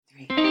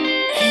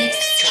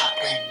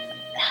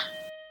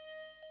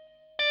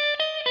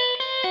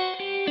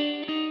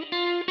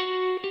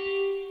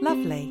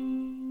Lovely.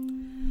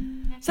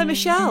 So,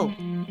 Michelle,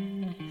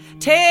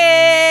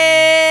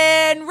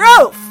 tin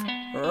roof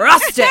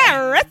rusted.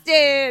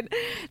 Rusted.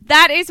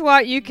 That is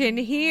what you can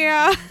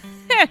hear.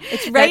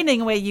 It's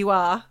raining where you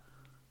are.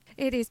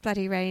 It is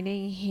bloody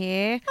raining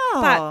here. Oh.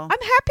 But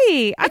I'm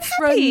happy. I'm It's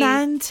happy.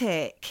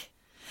 romantic.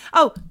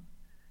 Oh,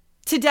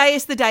 today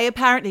is the day,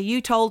 apparently,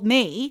 you told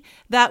me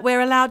that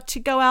we're allowed to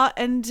go out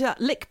and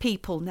lick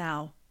people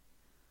now.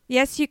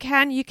 Yes, you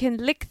can. You can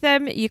lick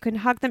them. You can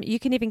hug them. You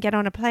can even get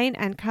on a plane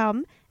and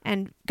come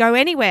and go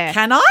anywhere.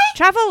 Can I?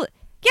 Travel.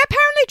 Yeah,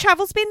 apparently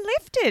travel's been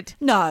lifted.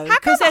 No, How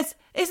come? because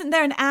isn't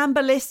there an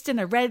amber list and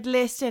a red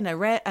list and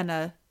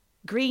a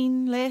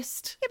green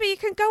list? Yeah, but you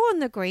can go on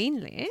the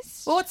green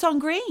list. Well, what's on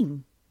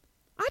green?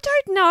 I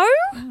don't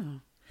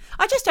know.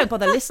 I just don't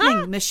bother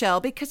listening,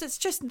 Michelle, because it's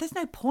just, there's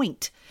no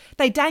point.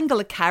 They dangle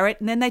a carrot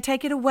and then they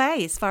take it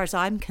away, as far as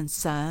I'm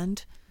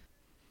concerned.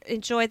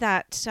 Enjoy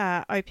that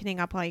opening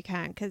up while you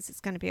can, because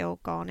it's going to be all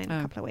gone in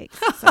a couple of weeks.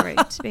 Sorry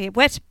to be a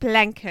wet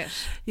blanket.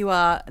 You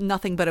are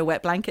nothing but a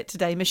wet blanket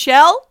today,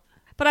 Michelle.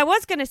 But I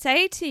was going to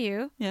say to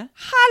you, Yeah.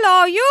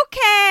 hello,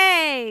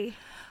 UK.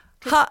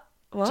 What?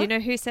 Do you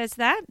know who says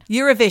that?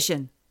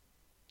 Eurovision.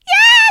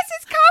 Yes,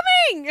 it's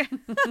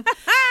coming.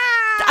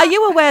 Are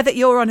you aware that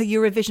you're on a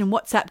Eurovision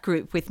WhatsApp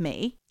group with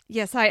me?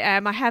 Yes, I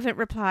am. I haven't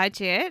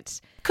replied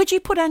yet. Could you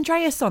put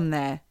Andreas on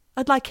there?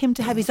 I'd like him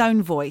to have his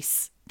own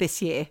voice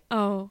this year.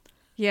 Oh,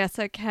 yes,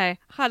 okay.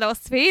 Hello,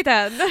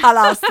 Sweden.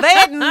 Hello,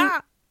 Sweden.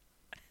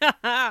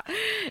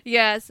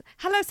 Yes.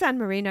 Hello, San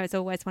Marino is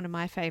always one of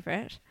my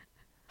favourite.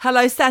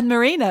 Hello, San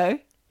Marino.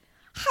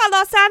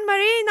 Hello, San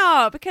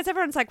Marino, because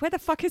everyone's like, where the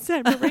fuck is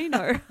San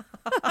Marino?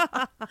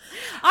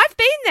 I've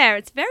been there.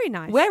 It's very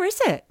nice. Where is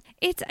it?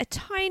 It's a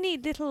tiny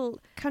little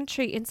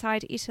country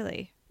inside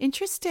Italy.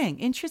 Interesting.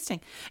 It's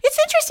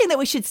interesting that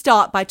we should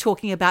start by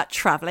talking about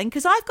travelling,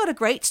 because I've got a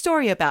great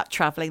story about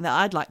travelling that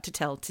I'd like to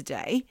tell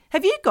today.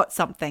 Have you got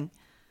something?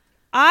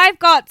 I've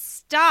got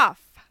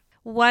stuff.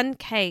 One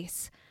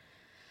case.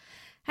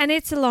 And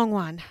it's a long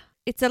one.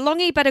 It's a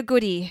longie but a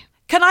goodie.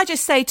 Can I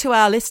just say to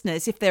our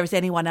listeners, if there is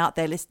anyone out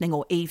there listening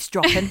or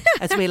eavesdropping,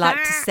 as we like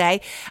to say,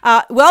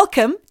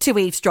 welcome to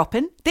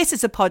Eavesdropping. This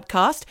is a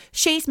podcast.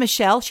 She's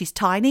Michelle. She's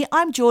tiny.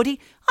 I'm Geordie.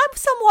 I'm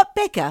somewhat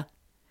bigger.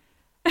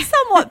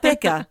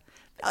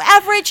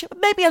 Average,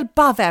 maybe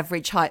above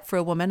average height for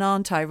a woman,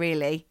 aren't I,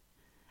 really?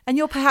 And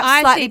you're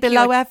perhaps slightly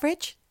below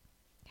average?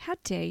 How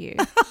dare you?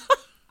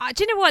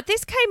 Do you know what?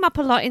 This came up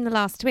a lot in the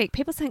last week.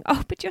 People saying,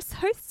 oh, but you're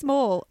so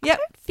small. Yep. I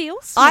don't feel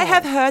small. I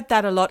have heard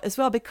that a lot as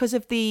well because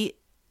of the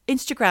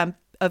Instagram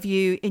of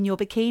you in your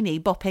bikini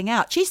bopping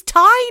out. She's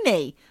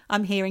tiny.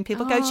 I'm hearing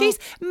people go, she's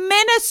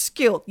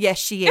minuscule. Yes,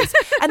 she is.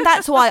 And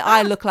that's why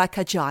I look like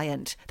a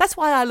giant. That's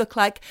why I look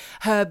like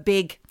her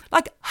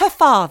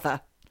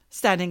father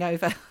standing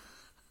over,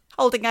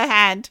 holding her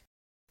hand.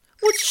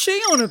 What's she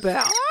on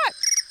about? What?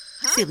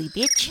 Huh? Silly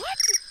bitch. What?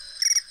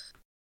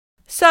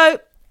 So,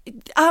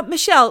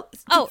 Michelle,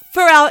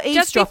 for our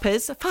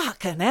eavesdroppers,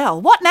 fucking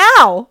hell, what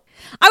now?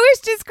 I was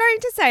just going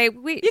to say,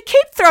 You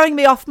keep throwing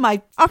me off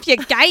your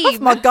game. off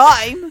my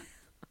game.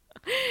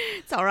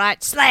 It's all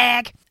right,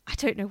 slag. I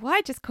don't know why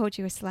I just called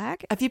you a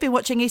slag. Have you been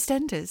watching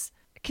EastEnders?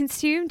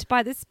 Consumed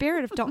by the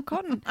spirit of Dot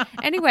Cotton.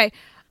 Anyway.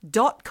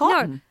 Dot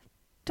Cotton? No,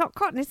 Dot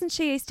Cotton, isn't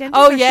she EastEnders?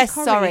 Oh, yes,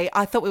 sorry.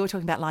 I thought we were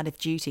talking about Line of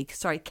Duty.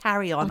 Sorry,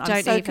 carry on.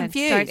 I'm so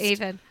confused. Don't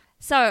even.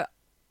 So,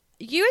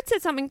 you had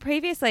said something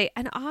previously,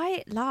 and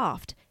I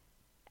laughed.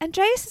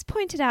 Andreas has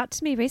pointed out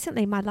to me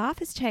recently my laugh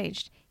has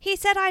changed. He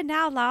said I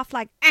now laugh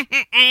like, Have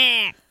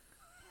you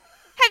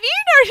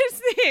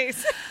noticed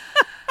this?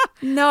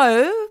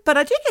 No, but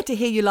I do get to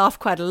hear you laugh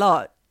quite a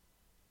lot.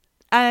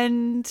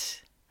 And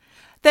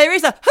there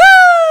is a,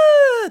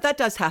 that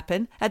does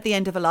happen at the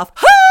end of a laugh.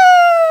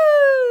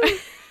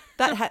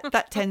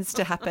 That tends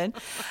to happen.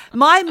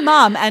 My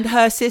mum and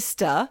her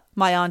sister,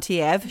 my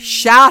Auntie Ev,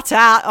 shout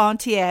out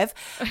Auntie Ev,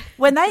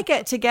 when they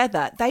get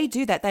together, they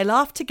do that. They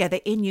laugh together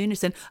in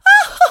unison.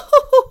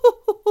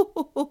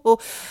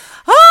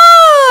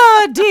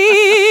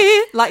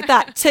 Dear, like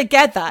that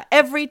together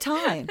every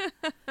time.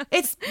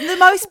 It's the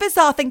most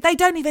bizarre thing. They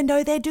don't even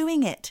know they're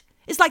doing it.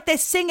 It's like they're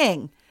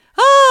singing.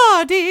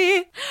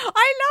 Dear.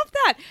 I love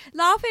that.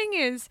 Laughing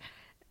is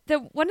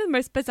one of the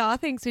most bizarre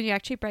things when you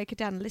actually break it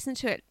down and listen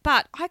to it.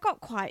 But I got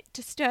quite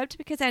disturbed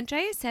because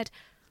Andrea said,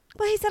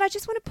 he said, I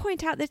just want to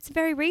point out that it's a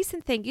very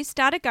recent thing. You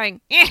started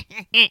going, and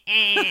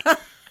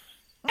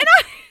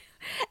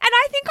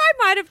I think I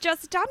might have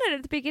just done it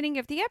at the beginning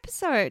of the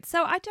episode.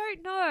 So I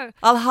don't know.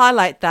 I'll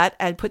highlight that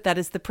and put that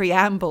as the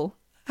preamble.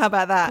 How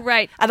about that?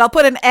 Great. And I'll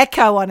put an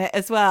echo on it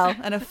as well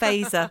and a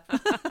phaser.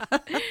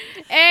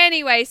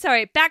 Anyway,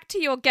 sorry, back to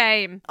your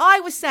game. I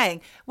was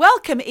saying,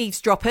 welcome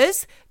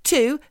eavesdroppers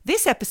to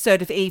this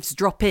episode of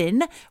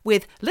Eavesdroppin'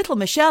 with little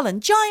Michelle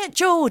and giant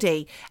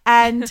Geordie.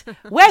 And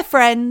we're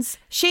friends.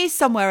 She's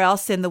somewhere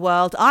else in the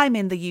world. I'm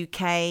in the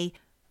UK.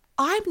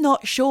 I'm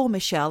not sure,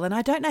 Michelle, and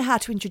I don't know how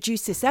to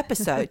introduce this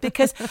episode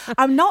because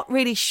I'm not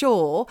really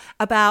sure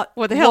about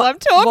What the hell I'm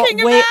talking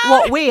about.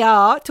 What we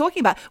are talking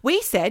about.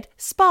 We said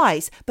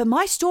spies, but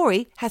my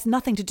story has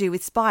nothing to do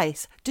with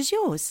spies. Does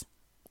yours?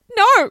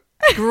 No.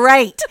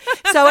 Great.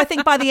 So I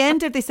think by the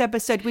end of this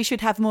episode, we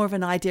should have more of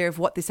an idea of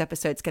what this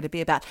episode's going to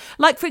be about.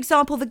 Like, for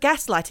example, the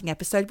gaslighting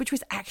episode, which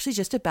was actually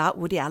just about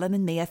Woody Allen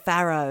and Mia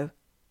Farrow.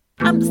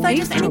 So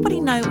does anybody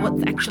know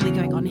what's actually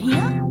going on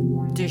here?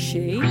 Does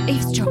she?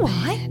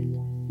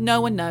 Eavesdropping.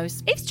 No one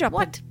knows. Eavesdropping.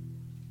 What?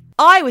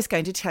 I was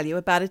going to tell you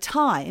about a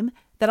time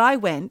that I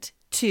went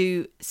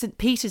to St.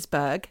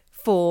 Petersburg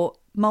for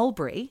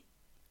Mulberry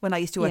when I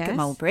used to work at Yes.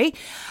 Mulberry.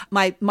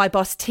 My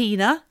boss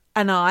Tina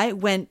and I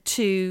went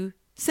to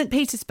St.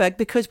 Petersburg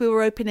because we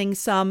were opening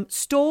some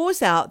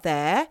stores out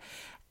there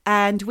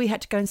and we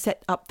had to go and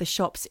set up the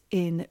shops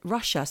in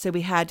Russia. So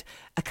we had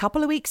a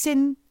couple of weeks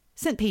in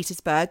St.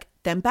 Petersburg,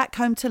 then back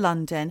home to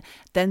London,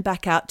 then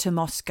back out to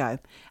Moscow.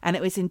 And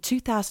it was in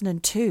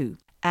 2002.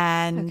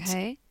 And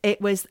Okay.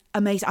 it was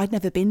amazing. I'd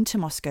never been to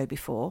Moscow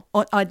before.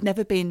 Or I'd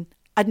never been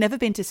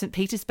to St.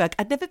 Petersburg.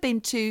 I'd never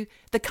been to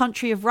the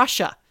country of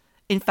Russia,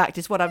 in fact,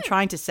 is what I'm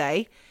trying to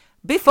say,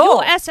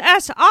 before.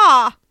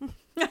 USSR.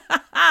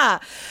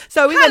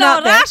 So we went Hello,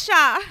 out there.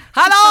 Russia.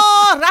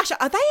 Hello, Russia.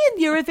 Are they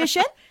in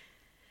Eurovision?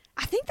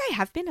 I think they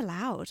have been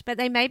allowed, but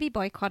they may be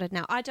boycotted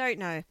now. I don't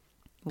know.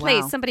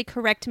 Please, Wow. somebody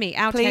correct me.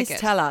 I'll Please take it.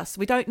 tell us.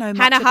 We don't know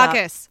much Hannah about...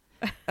 Huggis.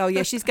 Oh,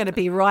 yeah, she's going to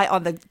be right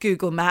on the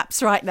Google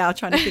Maps right now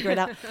trying to figure it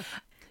out.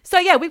 So,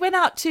 yeah, we went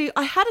out to...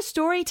 I had a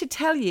story to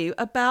tell you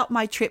about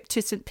my trip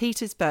to St.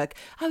 Petersburg.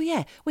 Oh,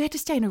 yeah, we had to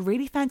stay in a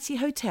really fancy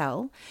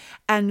hotel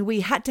and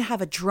we had to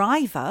have a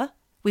driver.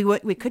 We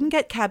couldn't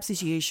get cabs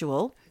as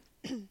usual.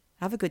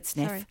 Have a good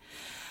sniff. Sorry.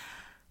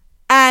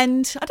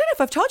 And I don't know if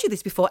I've told you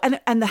this before.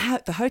 And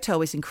the hotel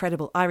was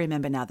incredible. I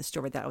remember now the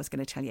story that I was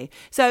going to tell you.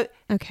 So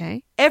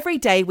Okay. every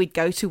day we'd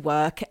go to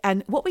work.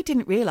 And what we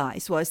didn't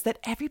realize was that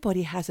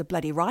everybody has a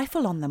bloody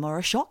rifle on them or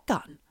a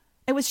shotgun.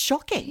 It was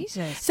shocking.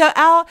 Jesus. So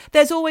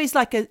there's always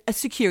like a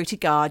security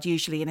guard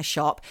usually in a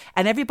shop.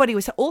 And everybody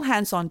was all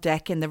hands on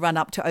deck in the run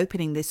up to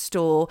opening this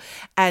store.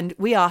 And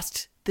we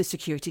asked the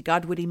security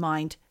guard, would he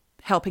mind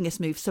helping us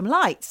move some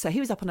lights? So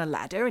he was up on a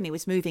ladder and he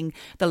was moving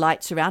the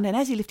lights around, and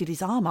as he lifted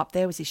his arm up,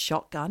 there was his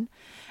shotgun.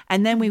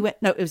 And then we went,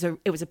 no,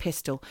 it was a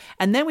pistol.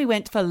 And then we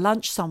went for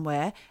lunch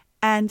somewhere,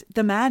 and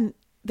there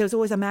was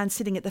always a man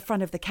sitting at the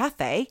front of the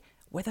cafe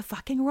with a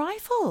fucking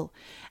rifle.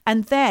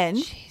 And then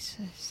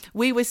Jesus.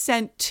 we were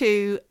sent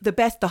to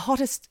the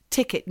hottest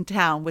ticket in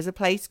town was a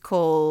place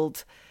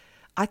called,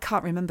 I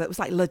can't remember. It was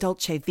like La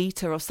Dolce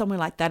Vita or somewhere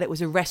like that. It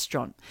was a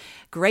restaurant.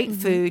 Great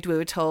food. We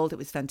were told it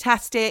was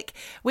fantastic.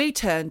 We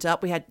turned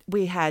up.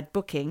 We had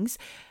bookings.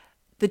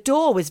 The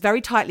door was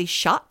very tightly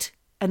shut,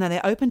 and then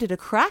they opened it a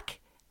crack,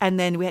 and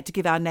then we had to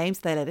give our names.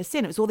 They let us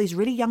in. It was all these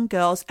really young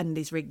girls and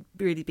these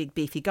really big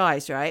beefy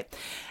guys, right?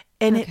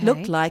 And it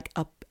looked like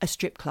a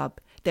strip club.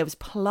 There was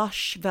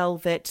plush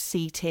velvet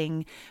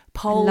seating,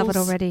 poles. Love it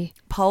already.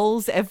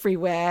 Poles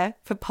everywhere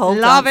for pole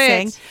Love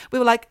dancing. it. We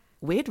were like,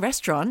 weird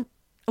restaurant.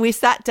 We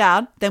sat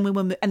down, then we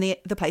were, and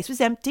the place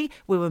was empty.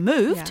 We were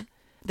moved. Yeah.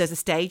 There's a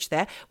stage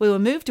there. We were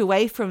moved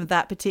away from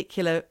that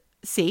particular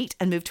seat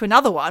and moved to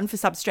another one for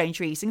some strange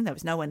reason. There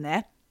was no one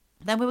there.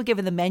 Then we were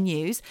given the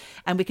menus,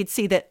 and we could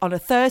see that on a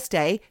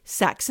Thursday,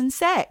 Saxon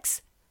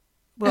sex.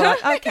 We're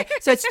like, okay,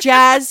 so it's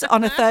jazz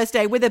on a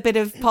Thursday with a bit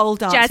of pole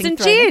dancing. Jazz and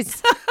thrown in.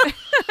 cheers.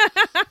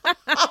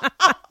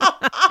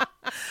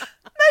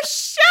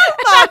 Michelle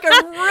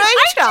Margarita.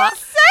 I'm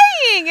just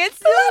saying, it's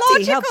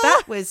Bloody hell,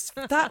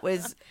 logical. that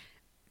was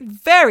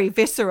very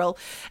visceral.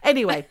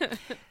 Anyway,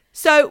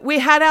 so we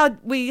had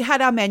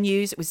our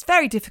menus. It was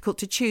very difficult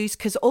to choose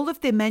because all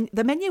of the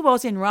menu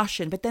was in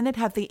Russian, but then they'd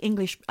have the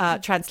English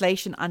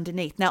translation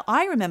underneath. Now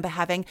I remember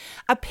having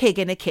a pig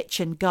in a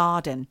kitchen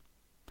garden.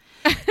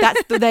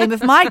 That's the name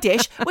of my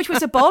dish, which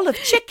was a bowl of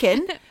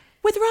chicken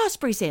with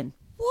raspberries in.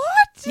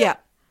 What? Yeah.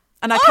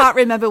 And I can't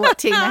remember what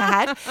Tina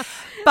had.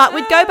 But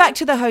we'd go back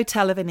to the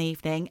hotel of an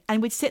evening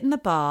and we'd sit in the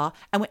bar.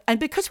 And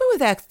because we were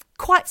there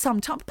quite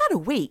some time, about a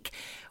week,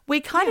 we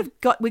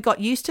got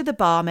used to the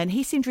barman.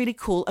 He seemed really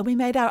cool. And we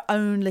made our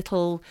own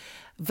little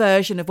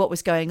version of what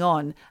was going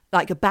on,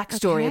 like a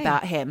backstory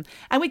about him.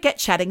 And we'd get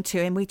chatting to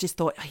him. We just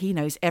thought, he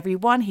knows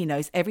everyone. He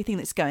knows everything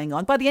that's going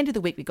on. By the end of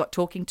the week, we got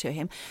talking to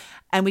him.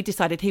 And we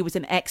decided he was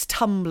an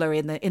ex-tumbler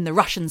in the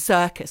Russian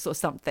circus or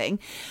something.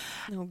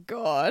 Oh,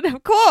 God.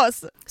 Of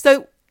course.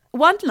 So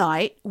one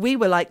night, we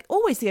were like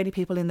always the only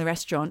people in the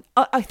restaurant.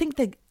 I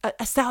think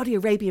a Saudi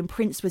Arabian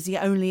prince was the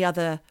only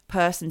other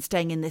person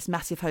staying in this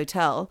massive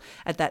hotel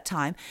at that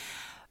time.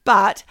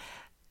 But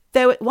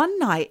one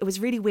night, it was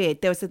really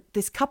weird. There was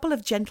this couple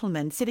of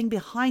gentlemen sitting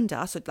behind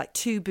us, like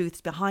two booths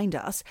behind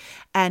us.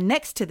 And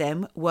next to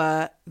them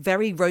were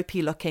very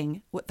ropey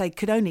looking, what they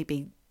could only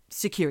be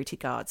security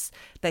guards.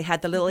 They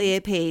had the little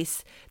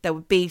earpiece. They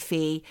were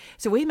beefy.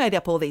 So we made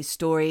up all these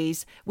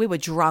stories. We were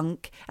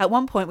drunk. At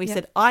one point, we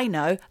said, I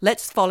know,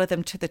 let's follow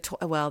them to the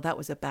toilet. Well, that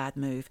was a bad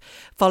move.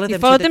 Followed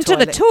them to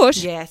the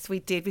toilet? Yes, we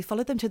did. We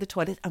followed them to the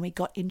toilet and we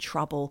got in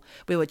trouble.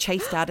 We were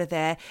chased out of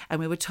there and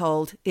we were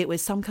told it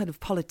was some kind of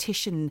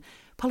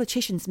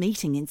politicians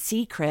meeting in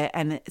secret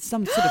and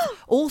some sort of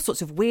all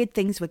sorts of weird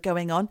things were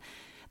going on.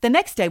 The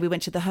next day, we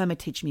went to the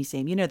Hermitage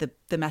Museum. You know,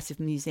 the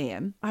massive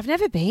museum. I've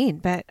never been,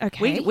 but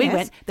okay. We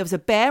went. There was a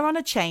bear on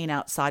a chain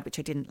outside, which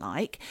I didn't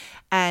like.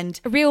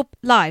 And A real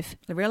live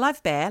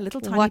bear,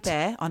 little tiny What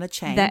bear on a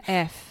chain. the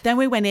F. Then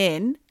we went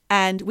in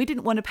and we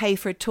didn't want to pay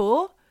for a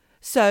tour.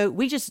 So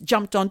we just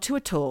jumped onto a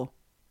tour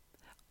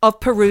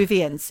of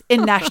Peruvians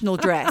in national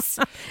dress.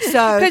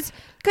 So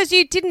Because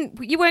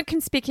you weren't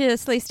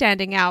conspicuously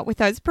standing out with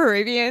those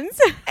Peruvians.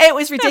 it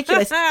was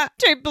ridiculous.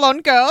 Two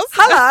blonde girls.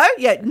 Hello.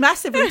 Yeah,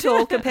 massively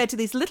tall compared to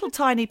these little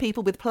tiny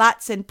people with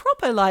plaits and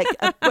proper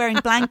wearing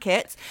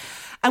blankets.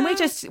 And we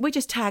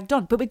just tagged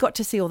on, but we got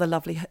to see all the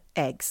lovely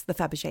eggs, the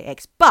Fabergé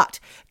eggs. But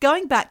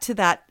going back to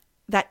that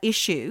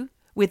issue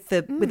with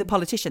the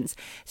politicians,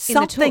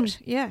 something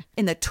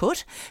in the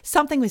toot,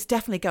 something was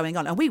definitely going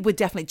on, and we were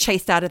definitely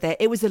chased out of there.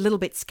 It was a little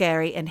bit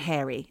scary and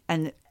hairy,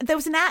 and there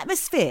was an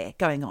atmosphere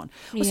going on.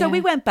 Yeah. So we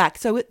went back.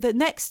 So the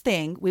next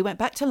thing, we went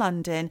back to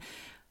London.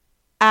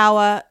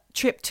 Our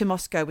trip to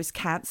Moscow was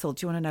cancelled.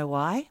 Do you want to know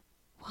why?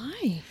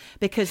 Why?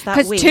 Because that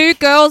Because week, two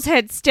girls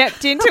had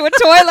stepped into a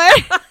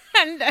toilet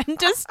and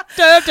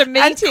disturbed a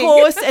meeting. and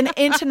caused an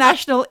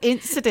international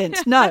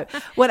incident. No,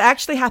 what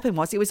actually happened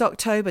was it was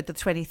October the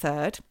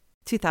 23rd.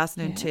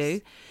 2002,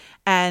 Yes.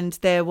 and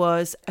there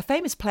was a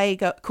famous play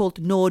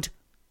called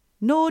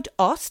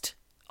Nordost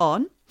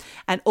on,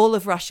 and all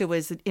of Russia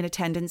was in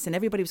attendance, and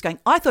everybody was going,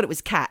 I thought it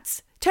was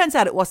Cats. Turns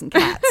out it wasn't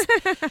Cats.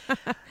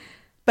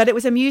 But it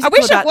was a musical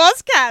I wish it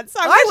was Cats.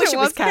 I wish it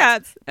was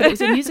Cats. But it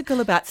was a musical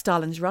about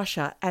Stalin's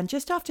Russia, and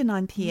just after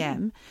 9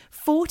 p.m.,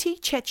 40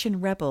 Chechen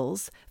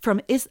rebels from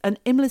an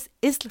Islamist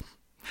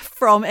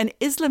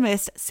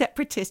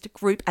separatist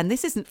group, and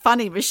this isn't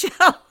funny,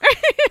 Michelle.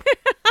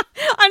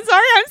 I'm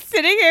sorry, I'm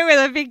sitting here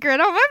with a big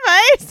grin on my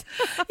face.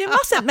 You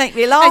mustn't make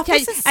me laugh.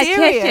 This is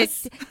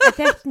serious.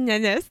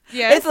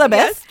 Yes,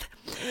 Islamist.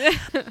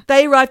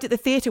 They arrived at the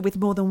theatre with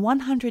more than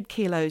 100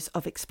 kilos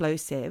of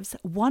explosives,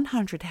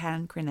 100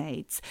 hand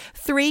grenades,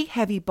 3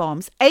 heavy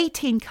bombs,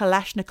 18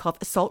 Kalashnikov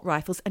assault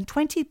rifles, and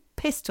 20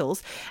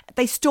 pistols.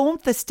 They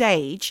stormed the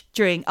stage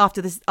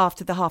after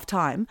the half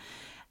time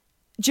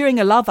during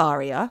a love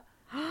aria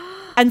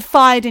and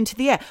fired into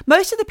the air.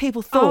 Most of the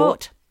people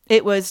thought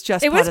it was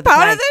just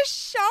part of the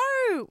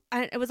show.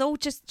 And it was all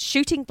just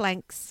shooting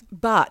blanks.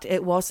 But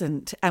it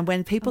wasn't. And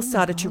when people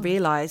started to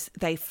realise,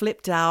 they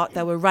flipped out.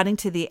 They were running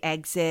to the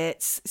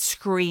exits,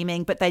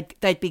 screaming. But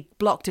they'd be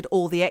blocked at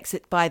all the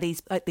exit by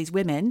these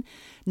women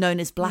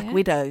known as Black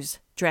Widows,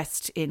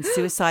 dressed in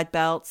suicide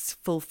belts,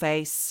 full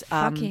face.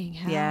 Fucking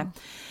hell. Yeah.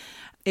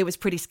 It was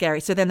pretty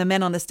scary. So then the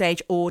men on the stage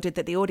ordered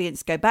that the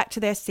audience go back to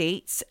their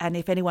seats, and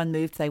if anyone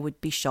moved, they would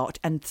be shot.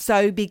 And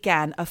so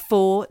began a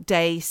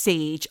 4-day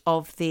siege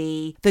of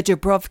the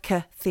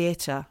Dubrovka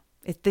Theatre.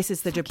 This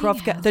is the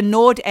Dubrovka, the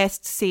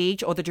Nord-Est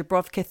siege, or the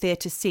Dubrovka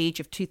Theatre siege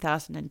of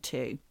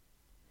 2002.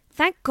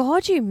 Thank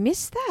God you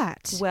missed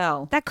that.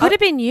 Well, that could have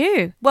been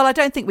you. Well, I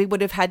don't think we would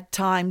have had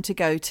time to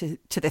go to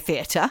the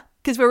theatre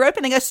because we're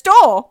opening a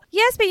store.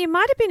 Yes, but you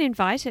might have been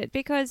invited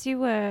because you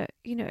were,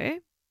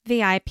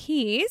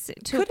 VIPs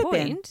to Could a have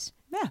point.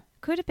 been. Yeah.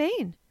 Could have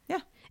been. Yeah.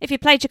 If you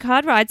played your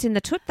card rides in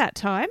the toot that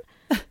time,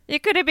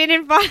 you could have been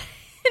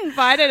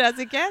invited as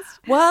a guest.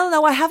 Well,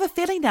 no, I have a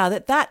feeling now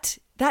that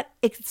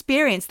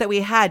experience that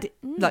we had,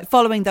 like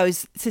following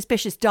those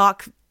suspicious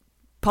dark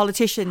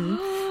politician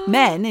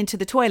men into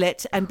the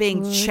toilet and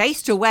being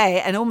chased away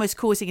and almost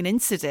causing an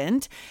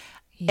incident,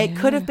 it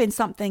could have been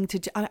something to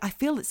do. I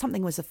feel that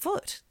something was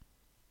afoot.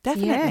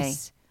 Definitely.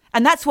 Yes.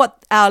 And that's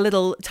what our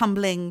little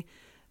tumbling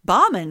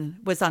barman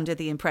was under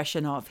the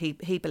impression of,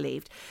 he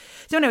believed.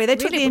 So anyway, they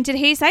took Did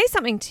he say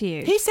something to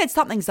you? He said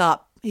something's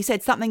up. He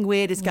said something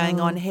weird is going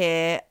on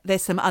here.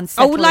 There's some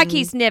unsettling... Oh, like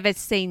he's never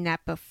seen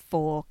that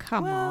before.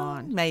 Come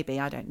on. Maybe,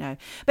 I don't know.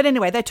 But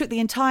anyway, they took the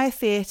entire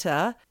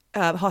theatre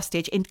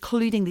hostage,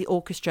 including the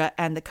orchestra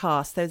and the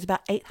cast. There was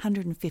about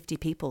 850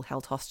 people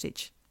held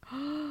hostage.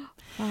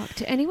 Fuck,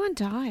 did anyone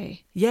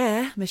die?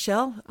 Yeah,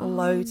 Michelle,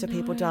 loads of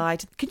people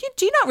died.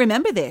 Do you not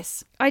remember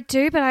this? I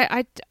do,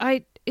 but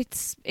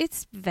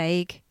it's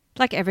vague,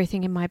 like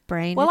everything in my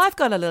brain. Well, I've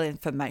got a little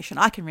information.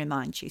 I can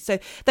remind you. So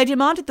they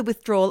demanded the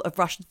withdrawal of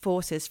Russian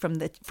forces from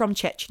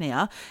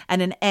Chechnya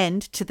and an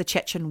end to the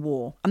Chechen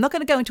War. I'm not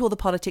going to go into all the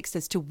politics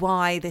as to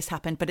why this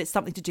happened, but it's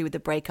something to do with the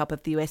breakup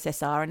of the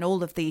USSR and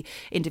all of the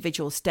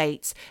individual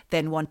states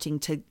then wanting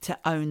to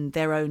own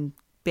their own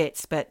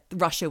bits, but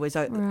Russia was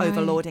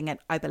overlording it,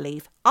 I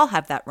believe. I'll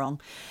have that wrong.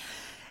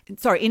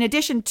 Sorry, in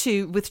addition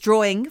to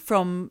withdrawing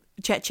from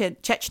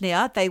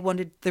Chechnya, they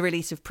wanted the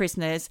release of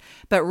prisoners.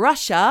 But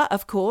Russia,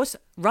 of course,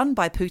 run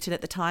by Putin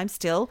at the time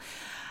still,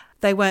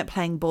 they weren't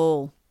playing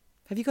ball.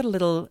 Have you got a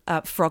little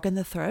frog in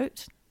the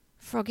throat?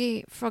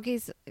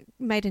 Froggy's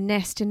made a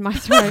nest in my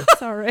throat.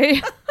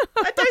 Sorry.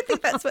 I don't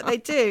think that's what they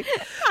do.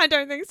 I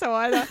don't think so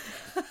either.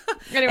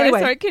 Anyway,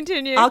 sorry,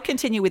 continue. I'll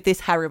continue with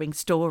this harrowing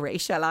story,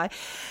 shall I?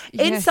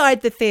 Yes.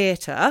 Inside the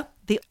theatre,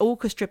 the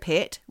orchestra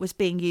pit was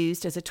being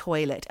used as a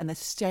toilet and the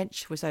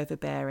stench was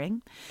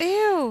overbearing.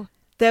 Ew.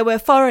 There were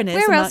foreigners.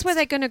 Where else were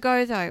they going to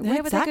go, though? Where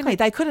Exactly. were they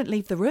They couldn't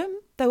leave the room.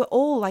 They were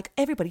all like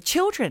everybody,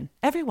 children,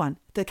 everyone,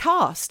 the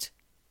cast.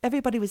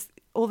 Everybody was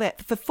all there.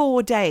 For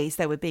 4 days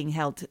they were being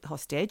held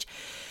hostage.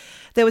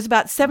 There was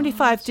about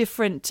 75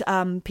 different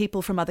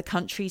people from other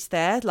countries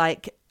there,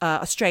 like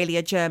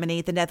Australia,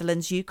 Germany, the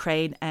Netherlands,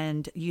 Ukraine,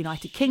 and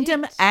United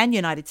Kingdom and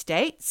United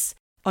States.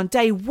 On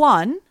day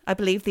one, I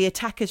believe the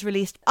attackers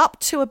released up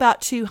to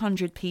about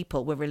 200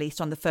 people were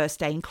released on the first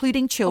day,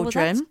 including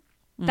children.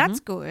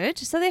 That's good.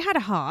 So they had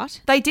a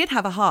heart. They did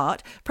have a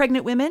heart.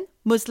 Pregnant women,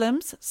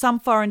 Muslims, some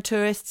foreign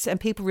tourists, and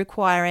people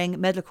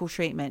requiring medical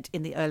treatment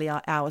in the early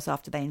hours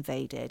after they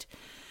invaded.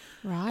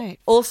 Right.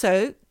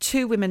 Also,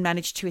 2 women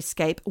managed to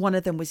escape. One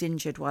of them was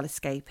injured while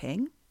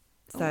escaping.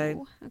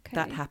 So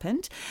that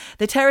happened.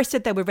 The terrorists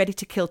said they were ready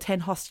to kill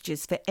 10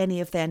 hostages for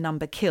any of their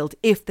number killed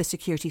if the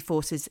security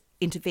forces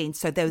intervened.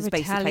 So there was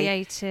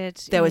retaliated.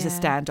 There was a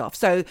standoff.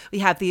 So we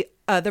have the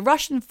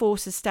Russian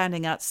forces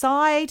standing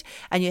outside,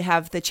 and you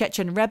have the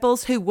Chechen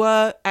rebels who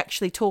were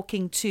actually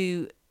talking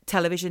to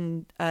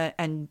television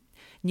and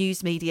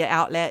news media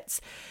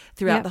outlets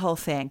throughout the whole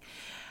thing.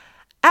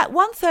 At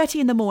 1:30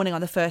 in the morning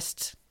on the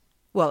first,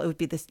 well, it would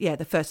be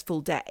the first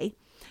full day,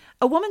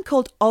 a woman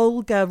called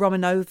Olga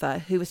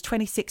Romanova, who was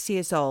 26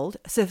 years old,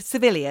 a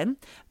civilian,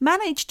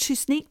 managed to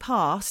sneak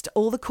past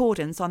all the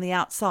cordons on the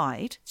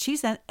outside.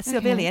 She's a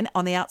civilian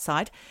on the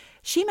outside.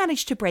 She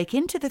managed to break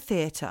into the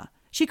theatre.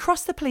 She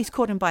crossed the police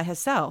cordon by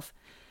herself.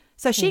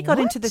 So she got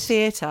into the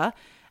theatre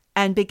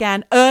and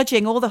began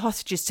urging all the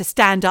hostages to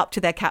stand up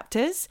to their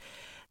captors.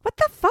 What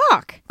the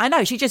fuck? I know.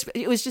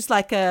 It was just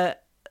like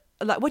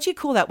what do you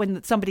call that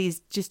when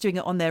somebody's just doing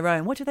it on their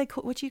own? What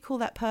do you call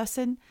that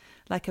person?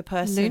 Like a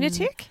person.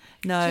 Lunatic?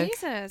 No.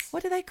 Jesus.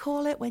 What do they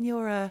call it when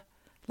you're a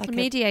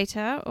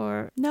mediator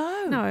or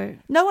No.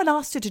 No one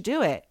asked her to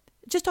do it.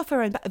 Just off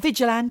her own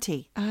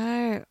vigilante.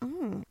 Oh.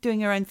 Doing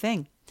her own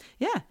thing.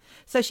 Yeah.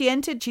 So she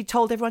entered, she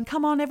told everyone,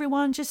 come on,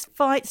 everyone, just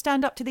fight,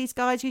 stand up to these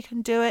guys, you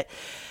can do it.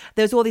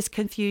 There was all this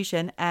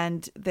confusion,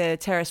 and the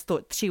terrorists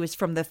thought she was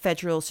from the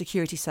Federal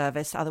Security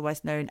Service,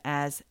 otherwise known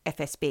as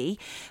FSB.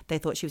 They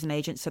thought she was an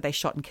agent, so they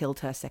shot and killed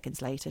her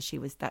seconds later.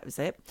 That was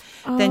it.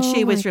 Then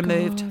she was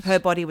removed. God. Her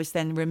body was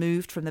then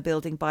removed from the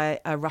building by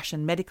a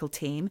Russian medical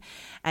team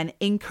and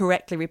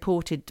incorrectly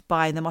reported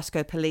by the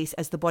Moscow police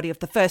as the body of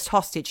the first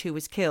hostage who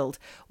was killed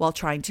while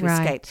trying to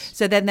escape.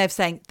 So then they're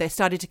saying they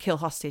started to kill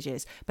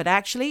hostages, but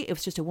actually it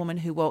was just a woman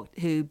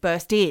who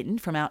burst in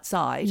from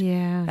outside.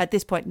 Yeah. At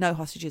this point, no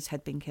hostages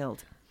had been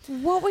killed.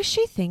 What was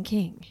she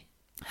thinking?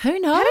 Who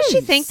knows? How did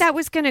she think that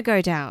was going to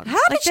go down? How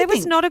did she there was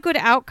think? not a good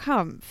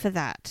outcome for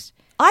that.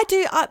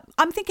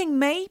 I'm thinking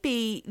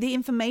maybe the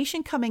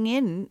information coming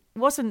in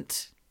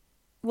wasn't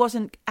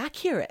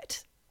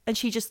accurate, and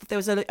she just there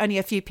was only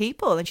a few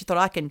people, and she thought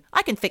I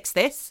can fix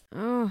this.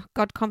 Oh,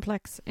 God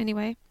complex.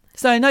 Anyway.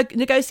 So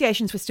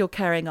negotiations were still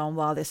carrying on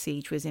while the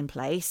siege was in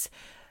place.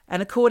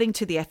 And according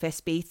to the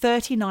FSB,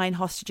 39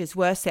 hostages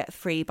were set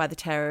free by the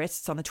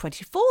terrorists on the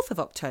 24th of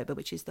October,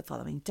 which is the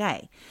following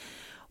day.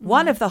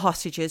 One of the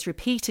hostages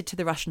repeated to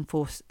the Russian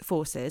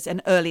forces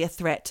an earlier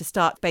threat to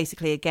start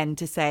basically again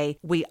to say,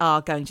 we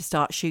are going to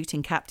start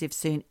shooting captives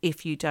soon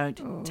if you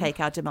don't take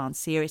our demands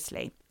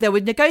seriously. They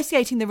were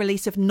negotiating the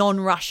release of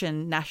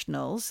non-Russian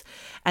nationals,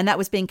 and that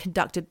was being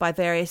conducted by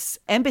various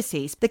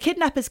embassies. The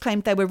kidnappers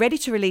claimed they were ready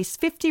to release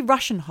 50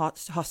 Russian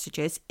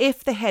hostages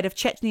if the head of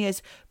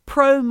Chechny's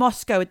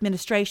pro-Moscow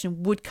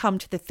administration would come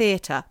to the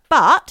theatre.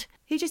 But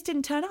he just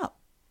didn't turn up.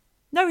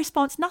 No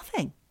response,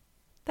 nothing.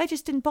 They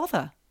just didn't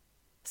bother.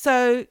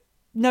 So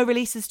no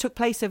releases took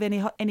place of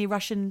any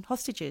Russian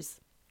hostages.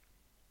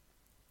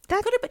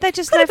 They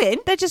just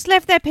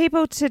left their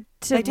people to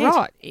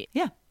rot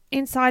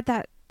inside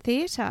that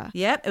theatre.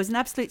 Yeah, it was an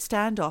absolute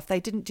standoff.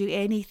 They didn't do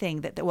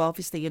anything well,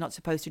 obviously you're not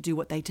supposed to do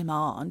what they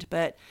demand,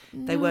 but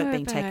they weren't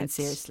being taken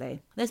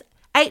seriously. There's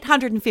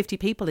 850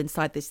 people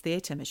inside this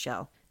theatre,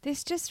 Michelle.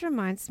 This just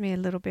reminds me a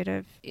little bit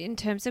of, in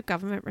terms of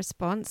government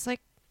response,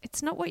 like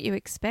it's not what you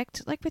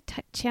expect. Like with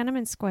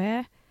Tiananmen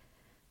Square,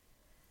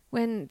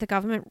 when the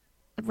government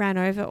ran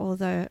over all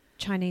the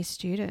Chinese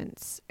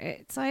students,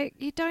 it's like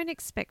you don't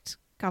expect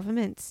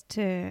governments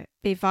to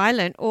be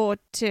violent or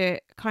to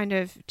kind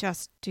of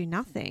just do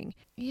nothing.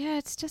 Yeah,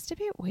 it's just a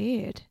bit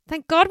weird.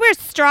 Thank God we're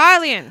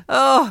Australian.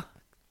 Oh,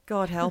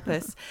 God help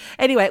us.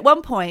 Anyway, at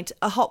one point,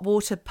 a hot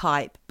water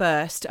pipe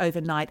burst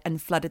overnight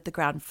and flooded the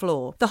ground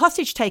floor. The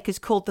hostage takers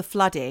called the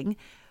flooding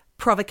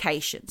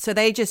provocation. So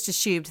they just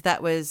assumed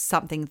that was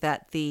something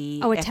that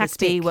the a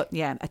FSB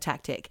tactic. A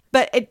tactic.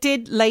 But it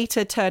did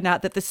later turn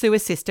out that the sewer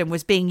system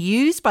was being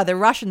used by the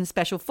Russian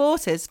special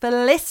forces for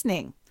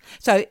listening.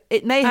 So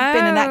it may have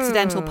been an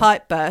accidental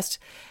pipe burst,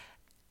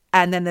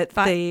 and then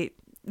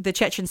the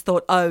Chechens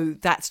thought, oh,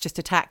 that's just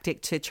a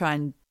tactic to try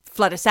and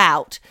flood us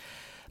out.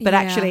 But Yeah.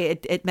 actually,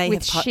 it may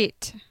With have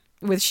shit.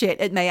 with shit.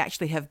 It may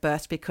actually have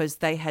burst because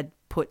they had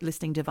put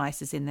listening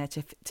devices in there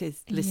to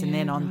listen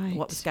in on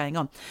what was going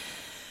on.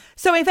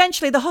 So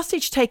eventually, the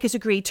hostage takers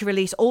agreed to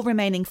release all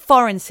remaining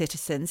foreign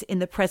citizens in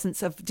the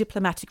presence of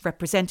diplomatic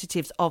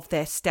representatives of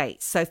their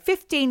states. So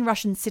 15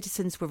 Russian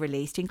citizens were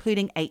released,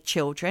 including 8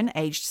 children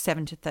aged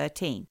 7 to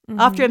 13.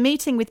 After a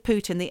meeting with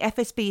Putin, the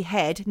FSB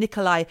head,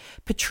 Nikolai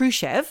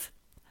Patrushev,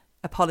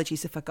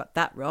 apologies if I got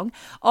that wrong,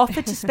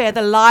 offered to spare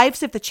the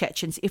lives of the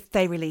Chechens if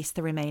they released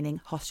the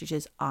remaining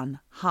hostages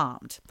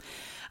unharmed.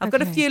 I've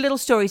got a few little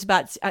stories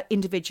about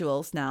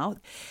individuals now.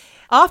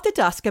 After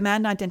dusk, a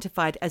man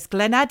identified as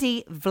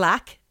Gennady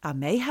Vlach, I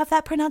may have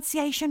that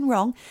pronunciation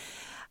wrong,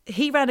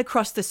 he ran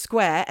across the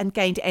square and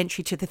gained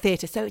entry to the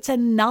theatre. So it's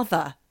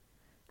another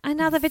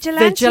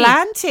vigilante.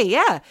 vigilante,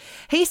 yeah.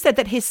 He said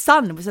that his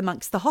son was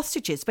amongst the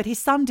hostages, but his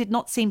son did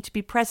not seem to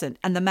be present,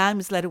 and the man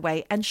was led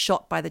away and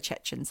shot by the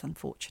Chechens,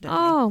 unfortunately.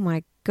 Oh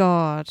my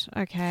God.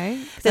 Okay.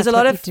 There's That's a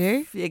lot what of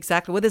you do.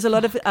 exactly. Well, there's a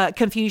lot of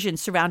confusion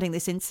surrounding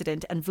this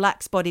incident, and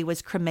Vlach's body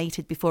was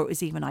cremated before it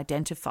was even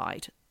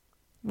identified.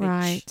 Which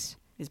Right.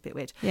 is a bit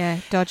weird. Yeah.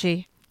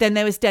 Dodgy. Then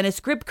there was Denis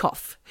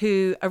Gribkov,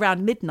 who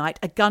around midnight,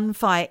 a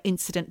gunfire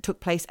incident took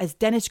place as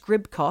Denis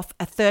Gribkov,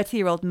 a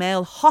 30-year-old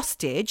male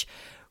hostage,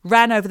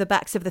 ran over the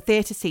backs of the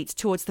theatre seats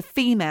towards the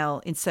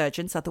female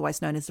insurgents,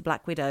 otherwise known as the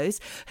Black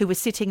Widows, who were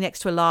sitting next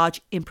to a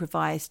large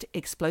improvised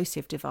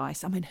explosive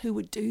device. I mean, who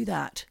would do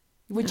that?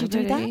 Would you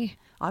do that? Nobody.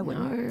 I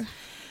wouldn't. No.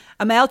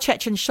 A male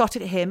Chechen shot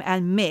at him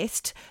and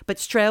missed, but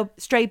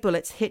stray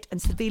bullets hit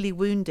and severely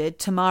wounded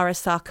Tamara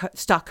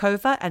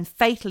Starkova and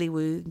fatally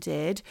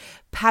wounded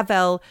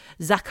Pavel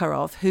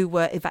Zakharov, who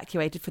were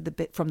evacuated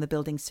from the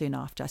building soon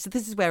after. So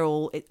this is where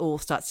it all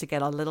starts to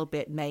get a little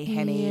bit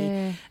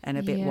mayhemy and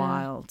a bit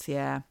wild.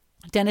 Yeah.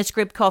 Denis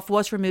Gribkov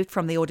was removed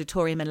from the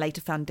auditorium and later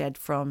found dead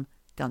from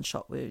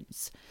gunshot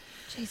wounds.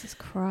 Jesus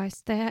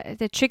Christ. They're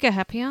trigger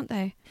happy, aren't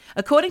they?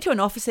 According to an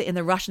officer in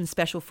the Russian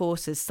Special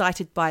Forces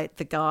cited by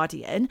The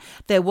Guardian,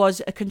 there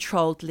was a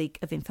controlled leak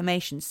of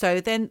information. So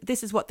then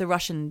this is what the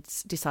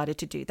Russians decided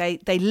to do. They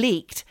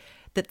leaked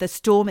that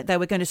they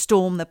were going to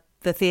storm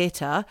the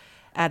theatre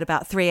at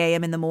about 3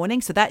 a.m. in the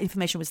morning. So that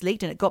information was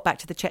leaked and it got back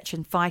to the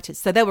Chechen fighters.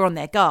 So they were on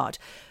their guard.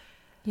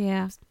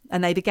 Yeah.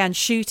 And they began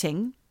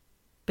shooting,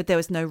 but there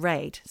was no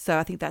raid. So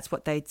I think that's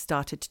what they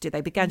started to do.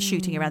 They began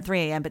shooting around 3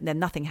 a.m., but then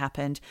nothing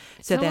happened.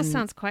 So It almost then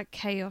sounds quite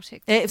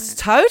chaotic. it's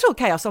total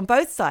chaos on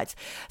both sides.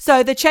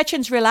 So the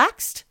Chechens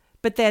relaxed,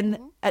 but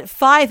then at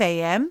 5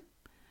 a.m.,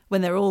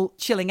 when they're all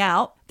chilling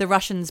out, the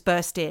Russians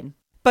burst in.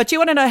 But do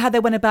you want to know how they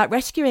went about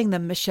rescuing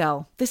them,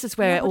 Michelle? This is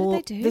where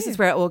What did they do? this is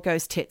where it all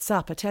goes tits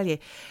up, I tell you.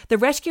 The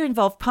rescue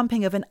involved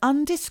pumping of an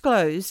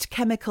undisclosed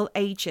chemical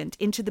agent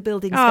into the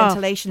building's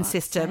ventilation fuck's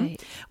system,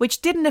 sake.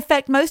 which didn't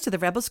affect most of the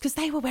rebels because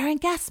they were wearing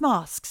gas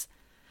masks.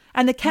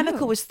 And the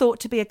chemical was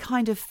thought to be a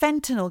kind of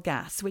fentanyl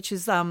gas, which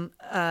is,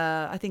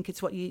 I think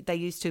it's what they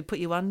used to put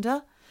you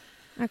under,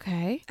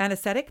 Okay.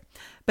 anesthetic.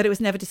 But it was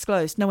never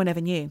disclosed. No one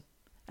ever knew.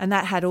 And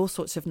that had all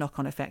sorts of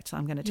knock-on effects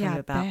I'm going to tell you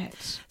about.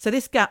 Bet. So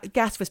this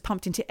gas was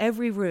pumped into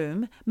every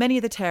room. Many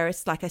of the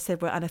terrorists, like I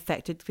said, were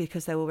unaffected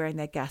because they were wearing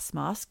their gas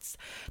masks.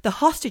 The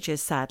hostages,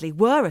 sadly,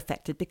 were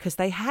affected because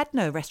they had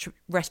no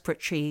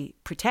respiratory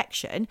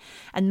protection,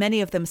 and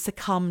many of them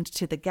succumbed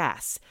to the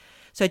gas.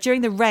 So during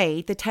the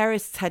raid, the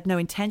terrorists had no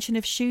intention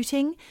of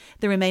shooting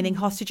the remaining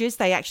hostages.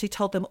 They actually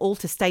told them all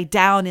to stay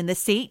down in the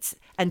seats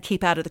and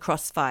keep out of the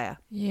crossfire.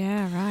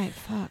 Yeah, right.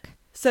 Fuck.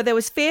 So there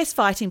was fierce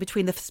fighting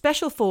between the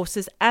special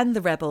forces and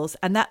the rebels,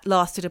 and that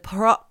lasted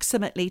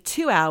approximately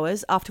 2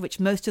 hours, after which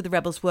most of the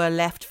rebels were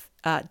left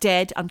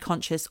dead,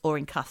 unconscious, or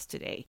in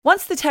custody.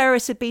 Once the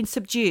terrorists had been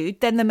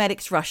subdued, then the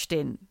medics rushed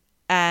in,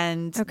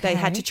 and they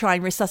had to try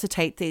and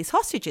resuscitate these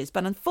hostages.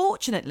 But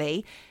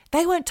unfortunately,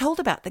 they weren't told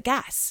about the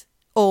gas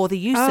or the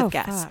use of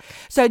gas. Fuck.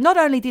 So not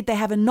only did they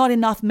have not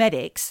enough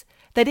medics,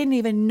 they didn't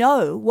even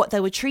know what they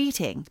were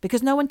treating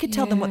because no one could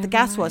tell them what the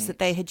gas was that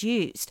they had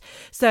used.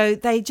 So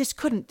they just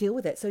couldn't deal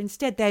with it. So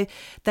instead,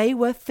 they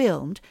were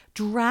filmed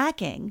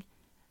dragging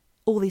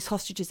all these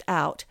hostages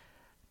out.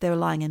 They were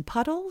lying in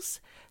puddles.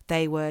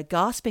 They were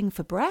gasping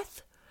for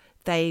breath.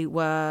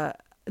 No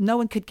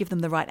one could give them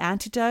the right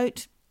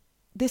antidote.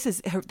 This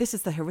is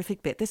the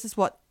horrific bit. This is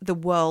what the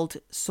world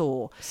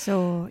saw.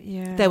 So,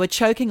 yeah. They were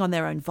choking on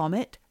their own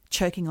vomit,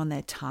 choking on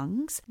their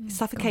tongues,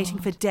 suffocating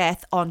for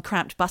death on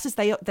cramped buses.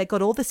 They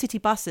got all the city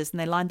buses and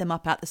they lined them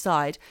up out the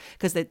side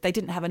because they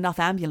didn't have enough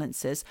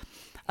ambulances.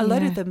 A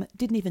load of them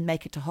didn't even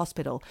make it to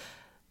hospital.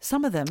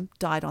 Some of them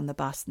died on the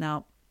bus.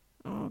 Now,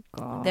 Oh,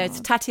 God. there's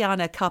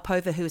Tatiana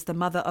Karpova, who is the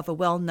mother of a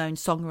well-known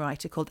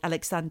songwriter called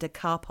Alexander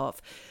Karpov.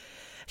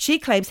 She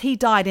claims he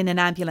died in an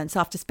ambulance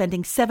after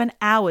spending 7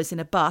 hours in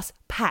a bus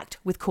packed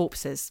with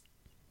corpses.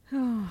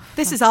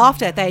 This is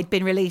after they'd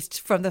been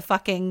released from the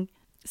fucking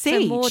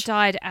siege. So more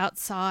died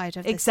outside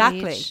of the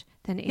Exactly. siege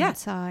than Yeah.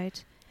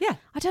 inside. Yeah.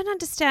 I don't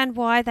understand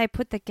why they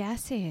put the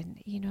gas in,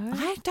 you know?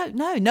 I don't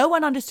know. No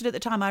one understood at the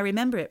time. I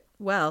remember it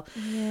well.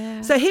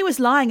 Yeah. So he was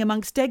lying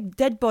amongst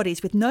dead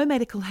bodies with no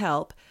medical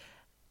help,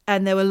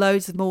 and there were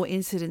loads of more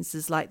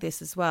incidences like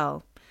this as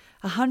well.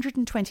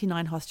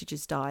 129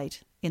 hostages died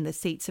in the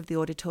seats of the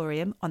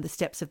auditorium, on the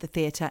steps of the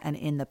theatre, and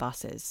in the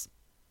buses.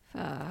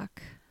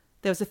 Fuck.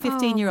 There was a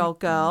 15-year-old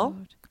girl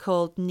God.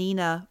 called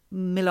Nina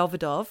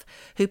Milovodov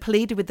who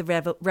pleaded with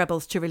the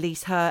rebels to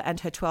release her and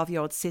her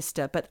 12-year-old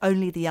sister, but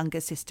only the younger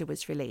sister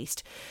was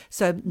released.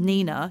 So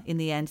Nina, in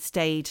the end,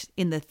 stayed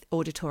in the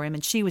auditorium,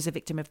 and she was a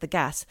victim of the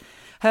gas.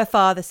 Her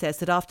father says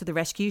that after the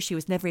rescue, she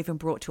was never even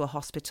brought to a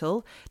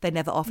hospital. They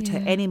never offered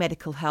her any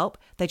medical help.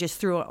 They just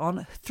threw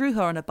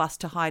her on a bus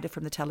to hide her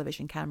from the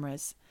television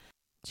cameras.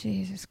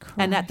 Jesus Christ.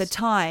 And at the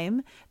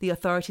time, the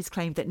authorities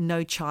claimed that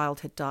no child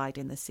had died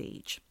in the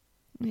siege.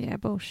 Yeah,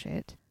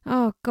 bullshit.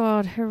 Oh,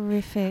 God,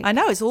 horrific. I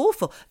know, it's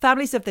awful.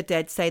 Families of the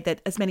dead say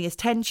that as many as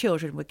 10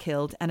 children were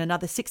killed and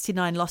another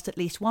 69 lost at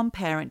least one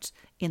parent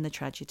in the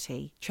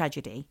tragedy.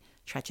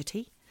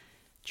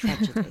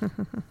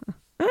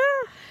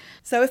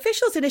 So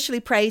officials initially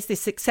praised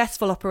this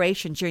successful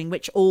operation during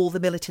which all the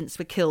militants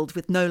were killed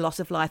with no loss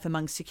of life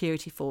among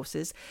security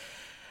forces.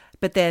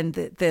 But then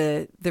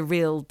the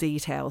real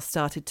details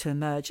started to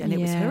emerge, and it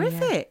was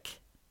horrific.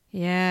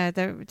 Yeah,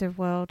 the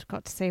world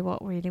got to see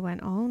what really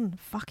went on.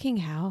 Fucking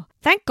hell.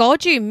 Thank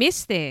God you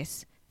missed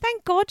this.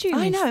 Thank God you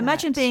missed I know. that.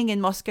 Imagine being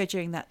in Moscow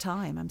during that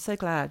time. I'm so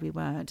glad we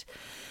weren't.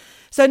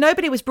 So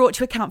nobody was brought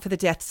to account for the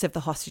deaths of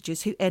the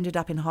hostages who ended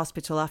up in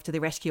hospital after the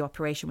rescue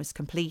operation was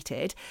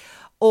completed,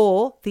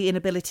 or the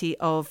inability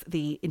of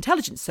the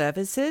intelligence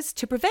services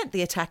to prevent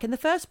the attack in the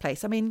first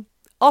place. I mean,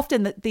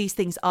 often these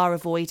things are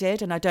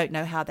avoided, and I don't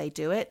know how they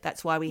do it.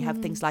 That's why we have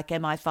things like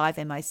MI5,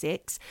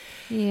 MI6.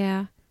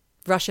 Yeah.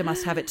 Russia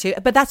must have it too.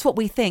 But that's what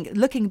we think.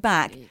 Looking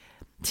back,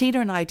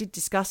 Tina and I did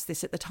discuss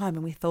this at the time,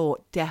 and we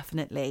thought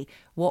definitely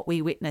what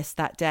we witnessed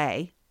that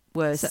day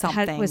was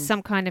something. Was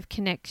some kind of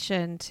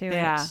connection to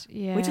it.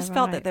 Yeah, we just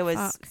felt that there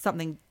was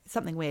something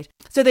weird.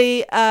 So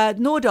the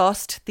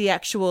Nordost, the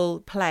actual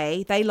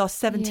play, they lost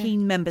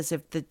 17 members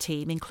of the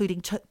team,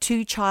 including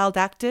 2 child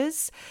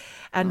actors.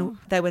 And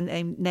they were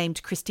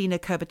named Kristina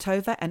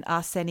Kurbatova and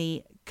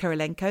Arseny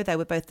Kurilenko. They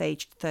were both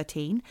aged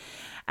 13.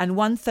 And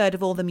 1/3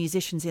 of all the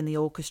musicians in the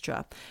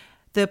orchestra.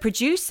 The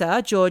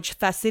producer, George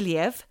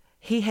Vasiliev,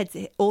 he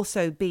had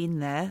also been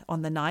there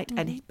on the night,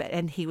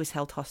 and he was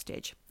held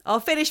hostage. I'll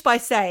finish by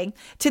saying,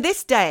 to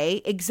this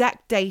day,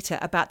 exact data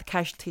about the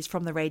casualties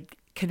from the raid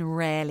can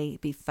rarely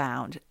be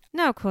found.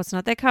 No, of course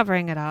not. They're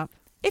covering it up.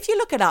 If you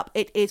look it up,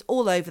 it is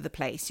all over the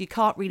place. You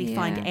can't really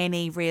find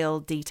any real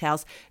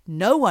details.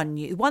 No one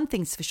knew. One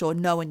thing's for sure,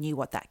 no one knew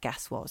what that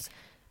gas was.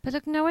 But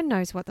look, no one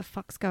knows what the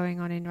fuck's going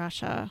on in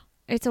Russia.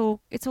 It's all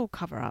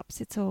cover-ups.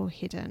 It's all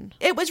hidden.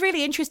 It was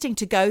really interesting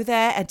to go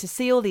there and to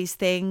see all these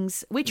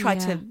things. We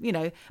tried to,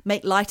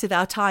 make light of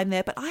our time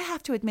there, but I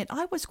have to admit,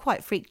 I was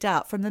quite freaked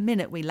out from the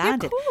minute we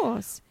landed. Of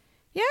course.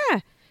 Yeah,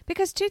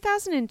 because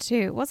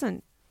 2002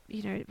 wasn't,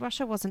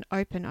 Russia wasn't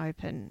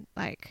open.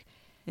 Like,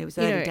 it was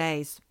early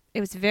days. It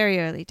was very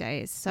early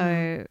days.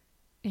 So,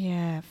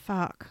 yeah,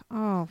 fuck.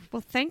 Oh,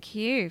 well, thank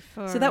you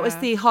for... So that was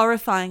the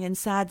horrifying and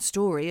sad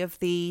story of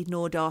the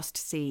Nordost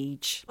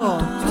siege.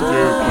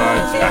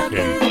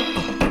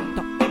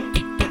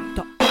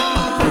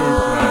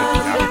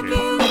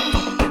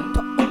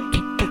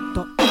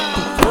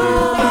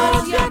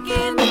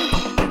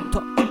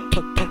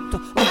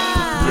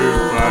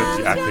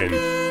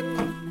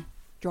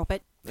 Drop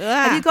it.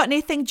 Have you got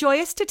anything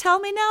joyous to tell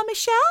me now,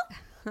 Michelle?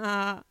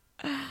 Well,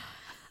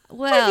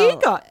 what have you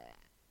got?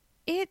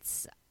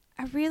 It's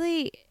a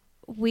really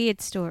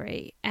weird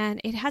story, and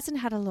it hasn't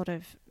had a lot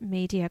of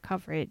media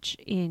coverage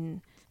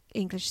in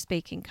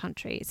English-speaking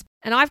countries.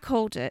 And I've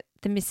called it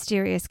the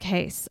mysterious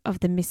case of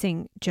the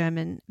missing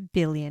German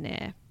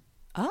billionaire.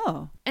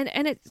 Oh.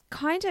 And it's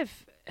kind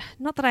of,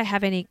 not that I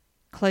have any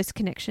close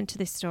connection to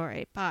this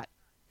story, but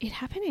it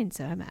happened in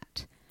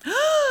Zermatt.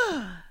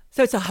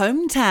 So it's a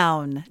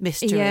hometown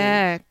mystery.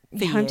 Yeah,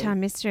 for hometown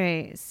you.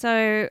 mystery.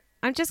 So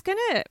I'm just going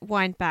to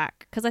wind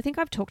back because I think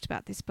I've talked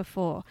about this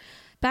before.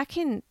 Back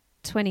in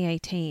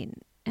 2018,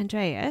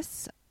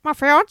 Andreas, my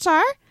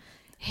fiance,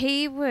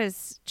 he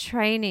was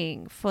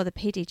training for the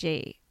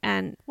PDG.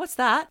 And what's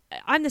that?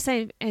 I'm the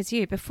same as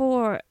you.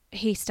 Before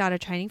he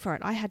started training for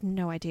it, I had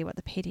no idea what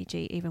the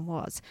PDG even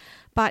was.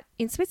 But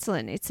in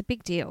Switzerland, it's a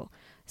big deal.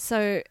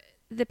 So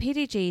the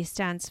PDG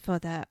stands for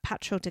the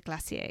Patrol de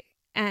Glacier.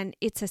 And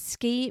it's a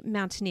ski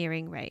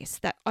mountaineering race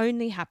that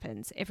only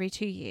happens every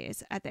 2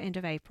 years at the end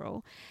of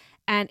April.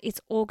 And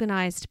it's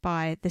organised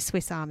by the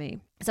Swiss Army.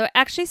 So it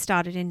actually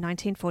started in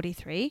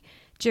 1943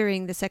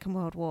 during the Second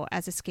World War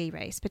as a ski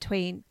race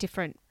between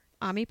different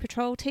army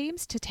patrol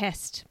teams to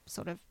test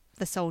sort of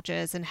the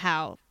soldiers and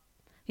how,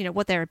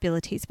 what their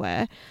abilities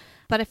were.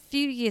 But a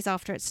few years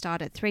after it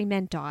started, 3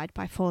 men died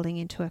by falling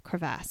into a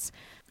crevasse.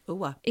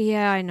 Ooh.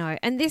 Yeah, I know.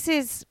 And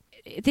it's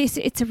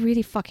a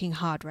really fucking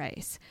hard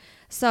race.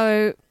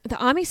 So the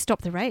army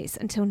stopped the race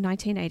until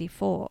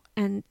 1984,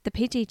 and the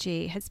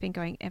PDG has been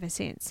going ever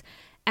since.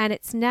 And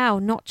it's now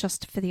not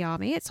just for the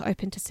army, it's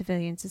open to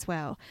civilians as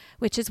well,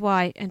 which is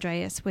why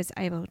Andreas was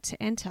able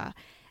to enter.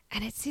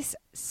 And it's this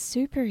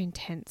super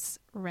intense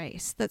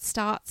race that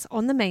starts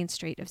on the main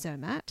street of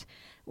Zermatt,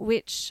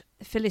 which,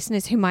 for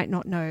listeners who might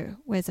not know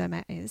where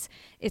Zermatt is,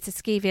 it's a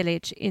ski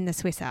village in the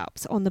Swiss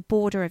Alps on the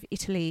border of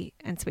Italy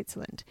and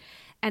Switzerland.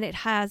 And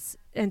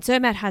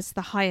Zermatt has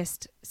the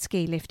highest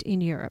ski lift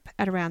in Europe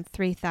at around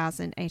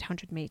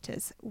 3,800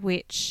 meters,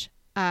 which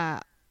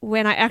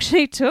when I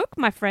actually took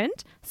my friend,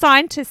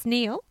 scientist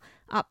Neil,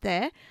 up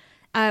there,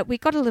 we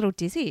got a little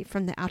dizzy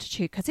from the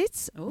altitude because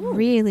it's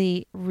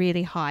really,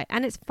 really high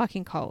and it's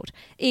fucking cold,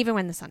 even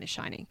when the sun is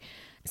shining.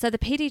 So the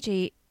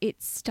PDG,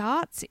 it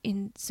starts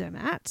in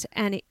Zermatt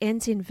and it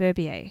ends in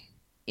Verbier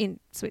in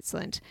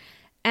Switzerland.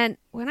 And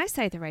when I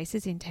say the race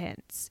is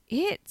intense,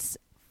 it's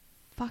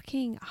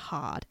fucking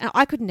hard. And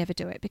I could never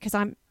do it because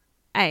I'm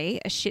A,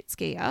 a shit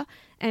skier,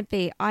 and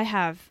B, I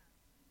have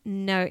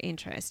no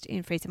interest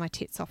in freezing my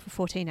tits off for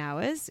 14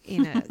 hours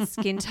in a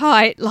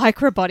skin-tight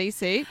lycra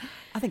bodysuit.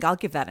 I think I'll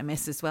give that a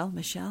miss as well,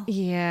 Michelle.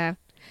 Yeah.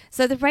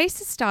 So the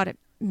races start at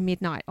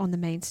midnight on the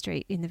main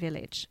street in the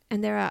village,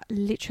 and there are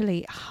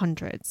literally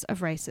hundreds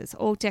of racers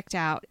all decked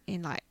out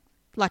in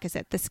like I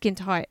said, the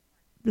skin-tight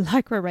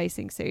lycra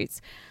racing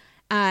suits,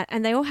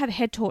 and they all have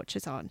head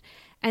torches on,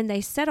 and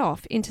they set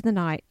off into the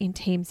night in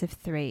teams of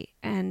 3.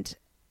 And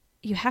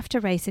you have to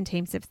race in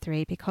teams of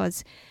 3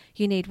 because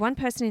you need one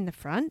person in the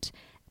front,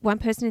 one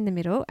person in the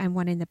middle, and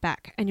one in the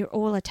back, and you're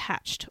all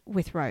attached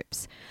with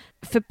ropes.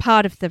 For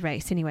part of the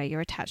race anyway, you're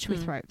attached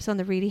with ropes on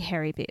the really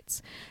hairy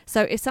bits.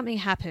 So if something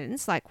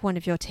happens, like one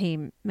of your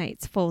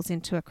teammates falls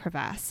into a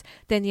crevasse,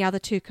 then the other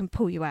 2 can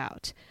pull you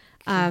out.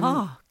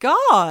 Oh,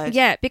 God.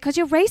 Yeah, because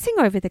you're racing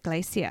over the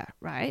glacier,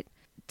 right?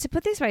 To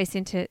put this race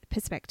into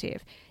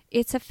perspective,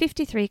 it's a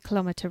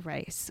 53-kilometer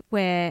race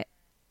where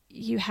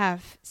you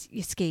have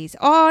your skis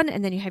on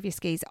and then you have your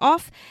skis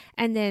off,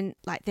 and then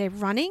like they're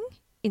running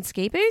in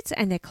ski boots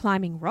and they're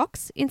climbing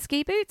rocks in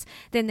ski boots.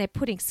 Then they're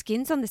putting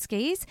skins on the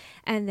skis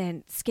and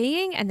then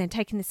skiing and then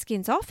taking the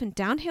skins off and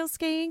downhill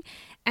skiing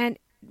and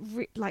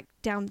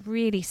down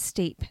really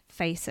steep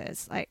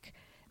faces, like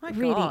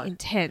really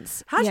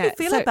intense. How do you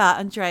feel about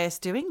Andreas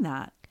doing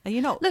that? Are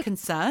you not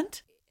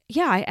concerned?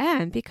 Yeah, I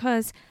am,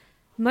 because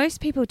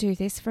most people do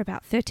this for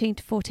about 13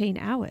 to 14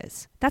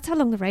 hours. That's how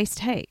long the race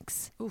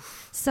takes.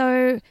 Oof.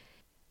 So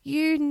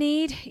you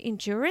need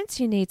endurance,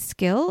 you need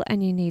skill,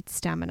 and you need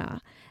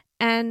stamina.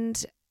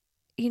 And,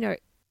 you know,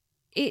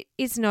 it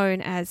is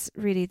known as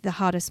really the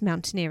hardest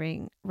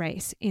mountaineering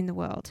race in the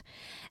world.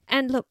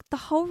 And look, the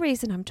whole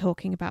reason I'm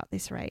talking about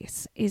this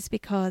race is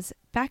because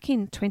back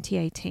in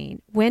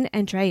 2018, when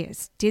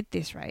Andreas did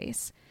this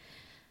race,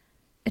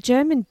 a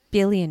German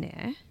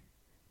billionaire,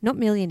 not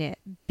millionaire,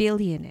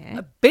 billionaire.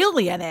 A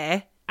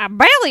billionaire? A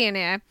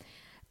billionaire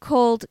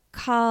called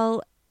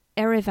Karl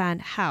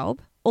Erevan Haub,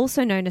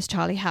 also known as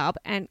Charlie Haub,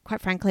 and quite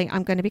frankly,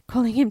 I'm going to be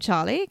calling him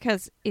Charlie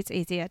because it's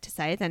easier to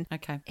say than...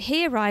 Okay.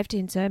 He arrived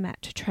in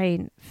Zermatt to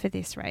train for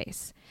this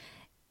race,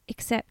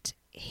 except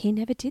he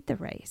never did the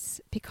race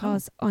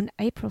because on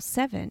April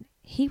 7,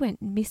 he went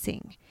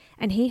missing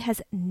and he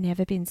has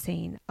never been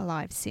seen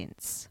alive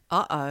since.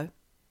 Uh-oh.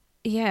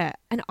 Yeah,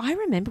 and I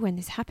remember when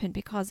this happened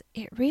because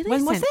it really...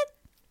 When was it?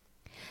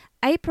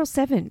 April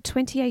 7,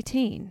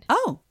 2018.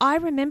 Oh. I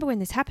remember when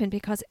this happened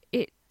because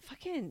it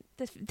fucking...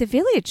 The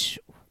village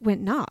went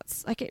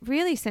nuts. Like, it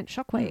really sent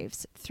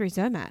shockwaves through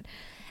Zermatt.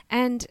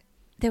 And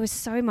there was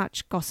so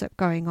much gossip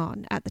going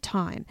on at the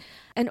time.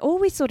 And all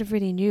we sort of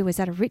really knew was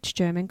that a rich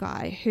German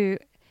guy who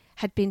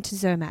had been to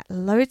Zermatt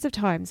loads of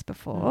times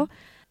before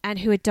and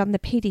who had done the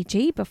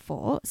PDG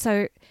before.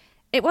 So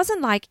it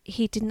wasn't like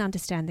he didn't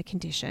understand the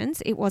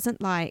conditions. It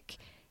wasn't like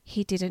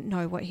he didn't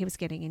know what he was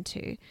getting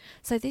into.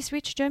 So this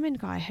rich German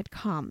guy had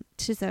come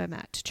to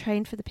Zermatt to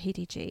train for the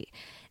PDG.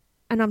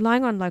 And I'm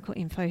lying on local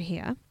info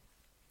here.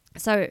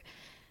 So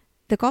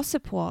the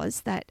gossip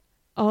was that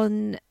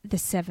on the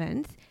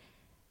 7th,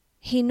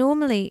 he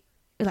normally,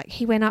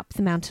 he went up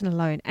the mountain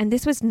alone. And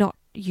this was not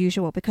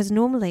usual because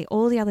normally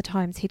all the other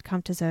times he'd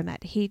come to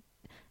Zermatt, he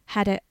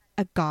had a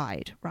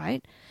guide,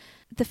 right?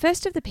 The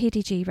first of the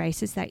PDG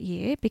races that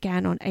year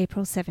began on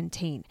April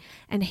 17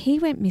 and he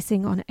went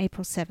missing on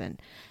April 7.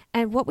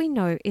 And what we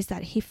know is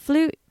that he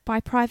flew by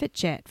private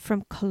jet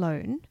from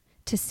Cologne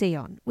to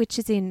Sion, which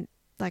is in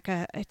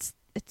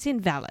it's in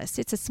Vallis.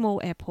 It's a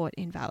small airport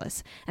in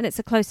Vallis and it's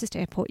the closest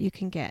airport you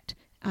can get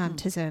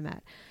to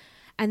Zermatt.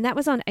 And that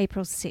was on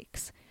April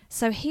 6.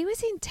 So he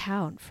was in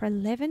town for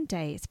 11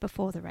 days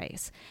before the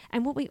race.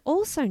 And what we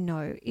also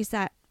know is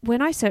that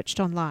when I searched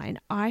online,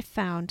 I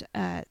found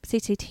a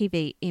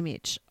CCTV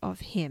image of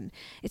him.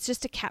 It's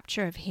just a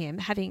capture of him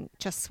having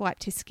just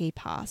swiped his ski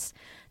pass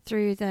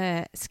through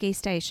the ski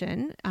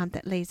station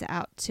that leads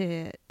out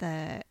to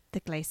the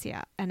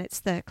glacier. And it's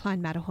the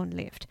Klein Matterhorn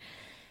lift.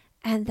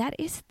 And that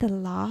is the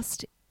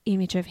last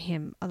image of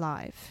him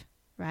alive,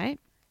 right?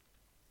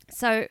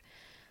 So,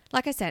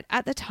 like I said,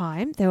 at the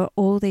time, there were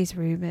all these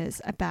rumours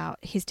about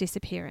his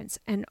disappearance.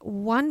 And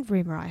one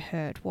rumour I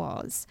heard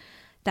was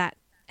that,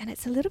 and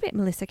it's a little bit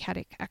Melissa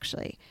Caddick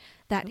actually,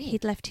 that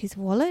he'd left his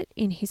wallet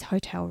in his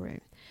hotel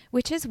room,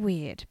 which is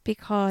weird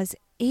because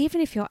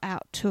even if you're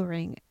out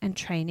touring and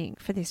training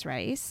for this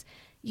race,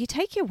 you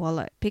take your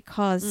wallet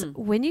because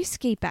when you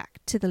ski back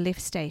to the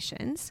lift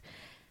stations,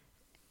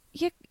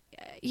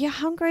 you're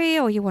hungry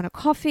or you want a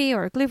coffee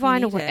or a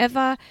glühwein or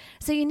whatever.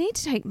 So you need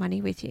to take money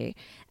with you.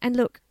 And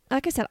look,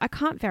 like I said, I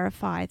can't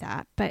verify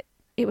that, but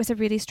it was a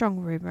really strong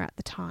rumor at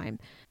the time.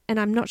 And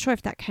I'm not sure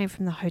if that came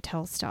from the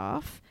hotel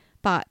staff,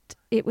 but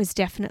it was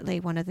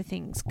definitely one of the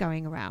things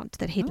going around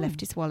that he'd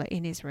left his wallet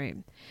in his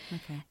room.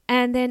 Okay.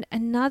 And then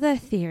another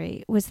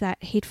theory was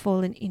that he'd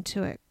fallen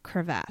into a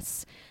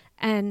crevasse.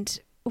 And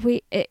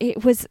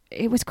it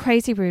was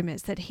crazy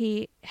rumors that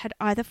he had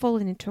either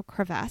fallen into a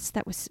crevasse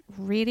that was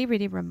really,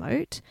 really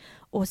remote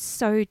or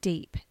so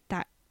deep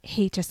that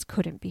he just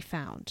couldn't be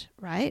found,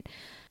 right?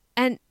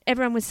 And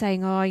everyone was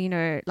saying, oh, you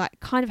know, like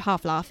kind of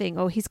half laughing,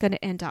 oh, he's going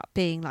to end up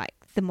being like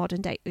the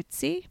modern day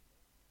Ötzi.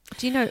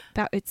 Do you know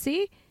about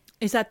Ötzi?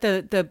 Is that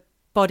the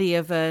body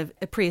of a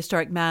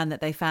prehistoric man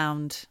that they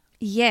found?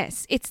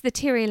 Yes, it's the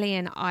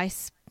Tyrolean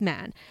ice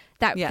man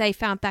that they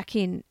found back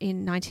in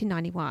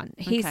 1991.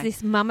 He's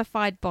this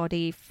mummified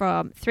body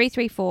from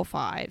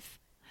 3345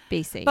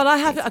 BC. But I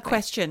have a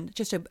question,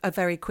 just a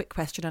very quick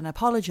question, and I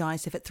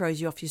apologise if it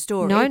throws you off your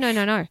story.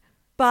 No.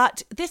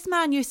 But this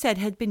man, you said,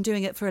 had been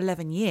doing it for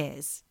 11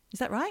 years. Is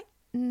that right?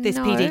 This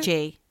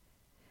PDG?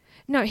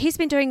 No, he's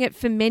been doing it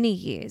for many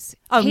years.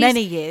 Oh,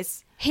 many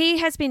years. He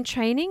has been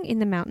training in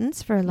the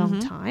mountains for a long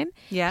time.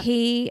 Yeah.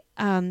 He's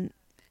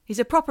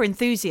a proper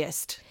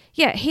enthusiast.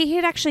 Yeah, he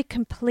had actually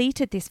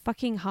completed this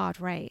fucking hard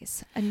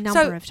race a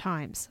number of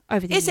times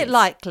over the years. Is it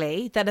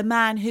likely that a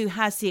man who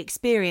has the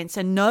experience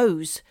and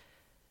knows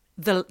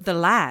the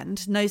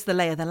land, knows the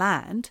lay of the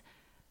land,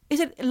 is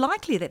it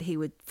likely that he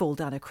would fall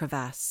down a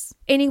crevasse?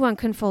 Anyone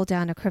can fall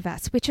down a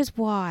crevasse, which is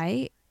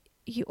why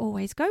you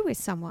always go with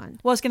someone.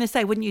 Well, I was going to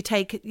say, wouldn't you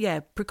take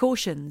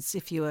precautions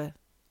if you were?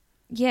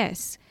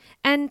 Yes.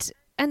 And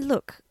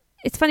look,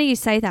 it's funny you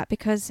say that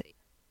because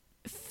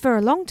for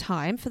a long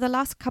time, for the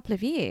last couple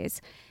of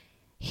years,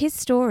 his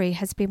story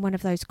has been one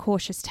of those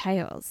cautious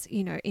tales,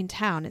 you know, in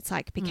town. It's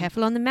like, be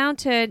careful on the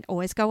mountain,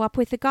 always go up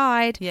with the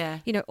guide,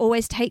 you know,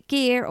 always take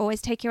gear,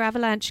 always take your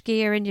avalanche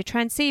gear and your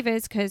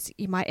transceivers because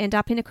you might end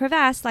up in a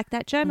crevasse like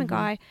that German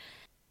guy.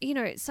 You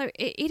know, so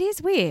it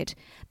is weird.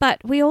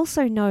 But we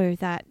also know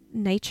that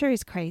nature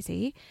is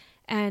crazy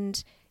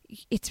and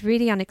it's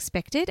really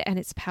unexpected and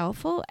it's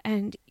powerful.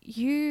 And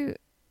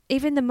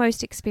even the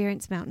most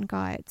experienced mountain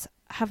guides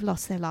have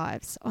lost their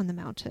lives on the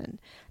mountain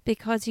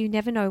because you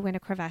never know when a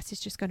crevasse is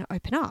just going to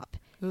open up.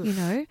 Oof. You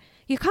know,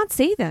 you can't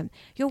see them.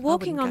 You're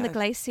walking on the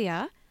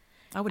glacier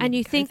and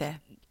you think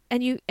there.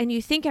 and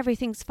you think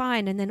everything's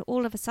fine, and then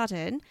all of a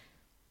sudden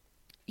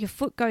your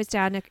foot goes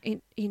down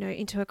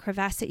into a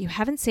crevasse that you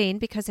haven't seen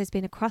because there's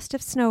been a crust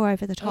of snow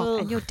over the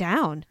top. And you're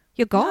down.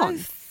 You're gone.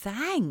 No,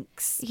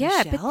 thanks.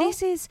 Yeah, Michelle.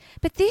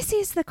 but this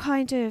is the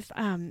kind of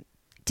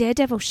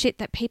daredevil shit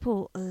that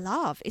people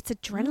love. It's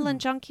adrenaline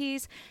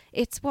junkies.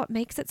 It's what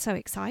makes it so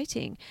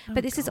exciting.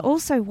 But this is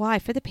also why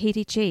for the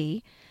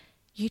PDG,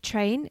 you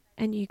train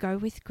and you go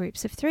with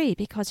groups of 3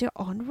 because you're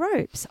on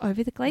ropes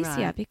over the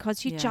glacier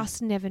because you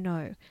just never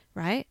know,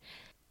 right?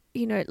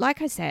 You know,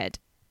 like I said,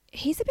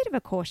 he's a bit of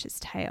a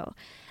cautious tale.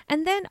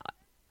 And then,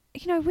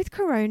 you know, with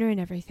Corona and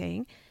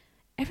everything,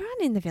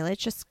 everyone in the village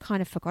just kind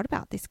of forgot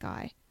about this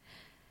guy.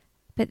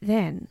 But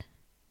then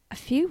a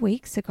few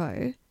weeks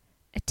ago,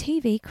 a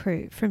TV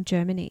crew from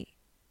Germany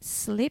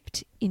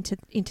slipped into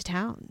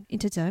town,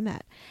 into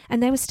Zermatt,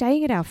 and they were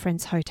staying at our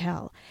friend's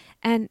hotel.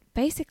 And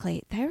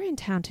basically, they were in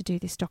town to do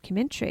this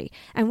documentary.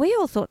 And we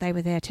all thought they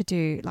were there to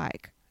do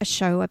like a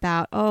show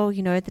about,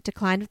 the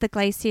decline of the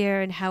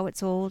glacier and how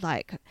it's all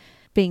like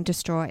being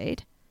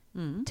destroyed.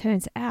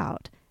 Turns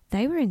out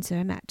they were in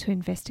Zermatt to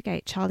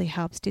investigate Charlie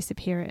Haub's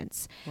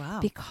disappearance.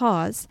 Wow.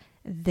 Because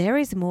there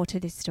is more to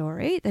this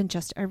story than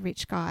just a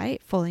rich guy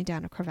falling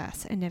down a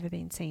crevasse and never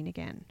being seen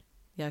again.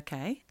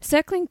 Okay.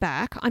 Circling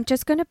back, I'm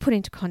just going to put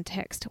into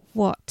context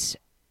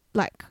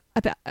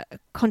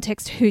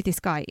context who this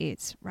guy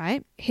is,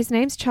 right? His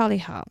name's Charlie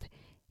Haub.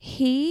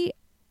 He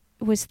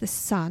was the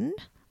son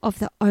of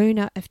the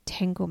owner of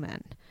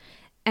Tengelmann,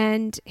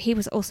 and he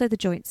was also the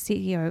joint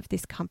CEO of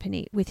this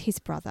company with his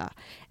brother.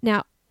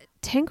 Now,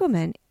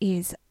 Tengelmann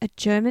is a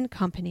German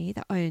company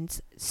that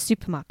owns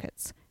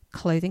supermarkets,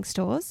 clothing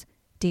stores,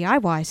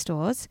 DIY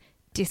stores,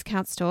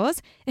 discount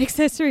stores,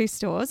 accessory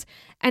stores,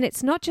 and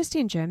it's not just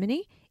in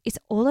Germany, it's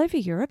all over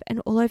Europe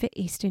and all over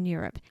Eastern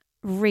Europe,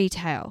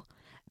 retail.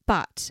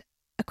 But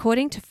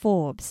according to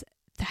Forbes,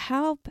 the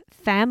Haub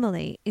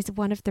family is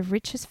one of the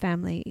richest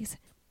families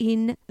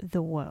in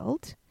the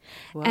world.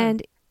 Wow.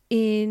 And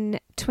in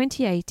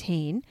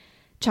 2018,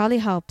 Charlie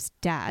Haub's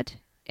dad,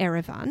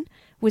 Erevan,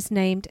 was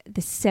named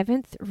the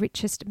 7th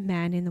richest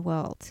man in the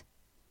world.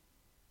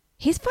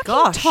 He's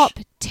fucking top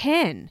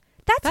 10.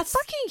 That's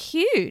fucking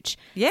huge.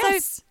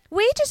 Yes. So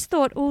we just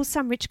thought,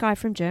 some rich guy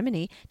from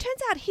Germany. Turns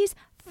out he's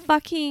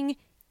fucking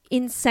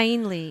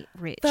insanely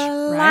rich. The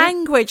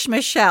language,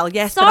 Michelle.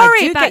 Yes, sorry, but I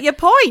do get your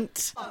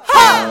point.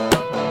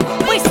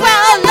 We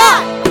swear a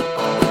lot.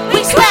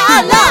 We swear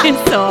a lot.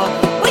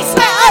 So, We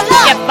swear a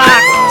lot. get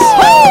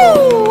back.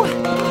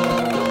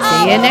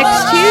 you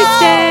next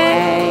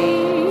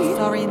Tuesday.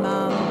 Sorry,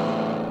 Mum.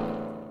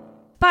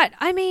 But,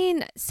 I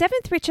mean,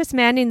 7th richest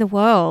man in the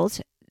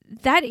world,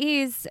 that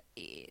is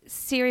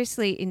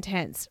seriously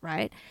intense,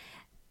 right?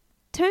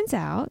 Turns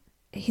out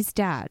his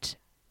dad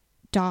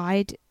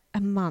died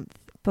a month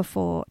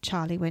before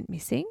Charlie went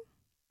missing,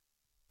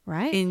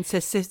 right? In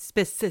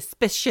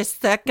suspicious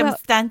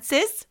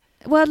circumstances.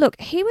 Well, look,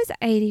 he was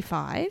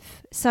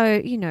 85,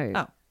 so, you know,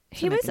 Oh,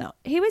 he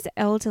was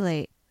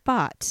elderly,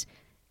 but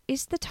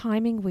is the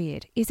timing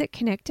weird? Is it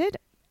connected?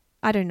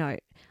 I don't know.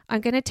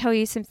 I'm going to tell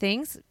you some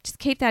things. Just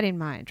keep that in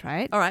mind,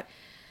 right? All right.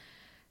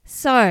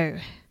 So,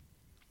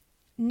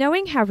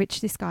 knowing how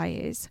rich this guy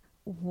is,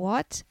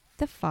 what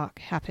the fuck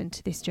happened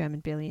to this German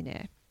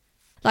billionaire?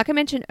 Like I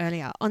mentioned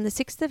earlier, on the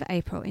 6th of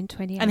April in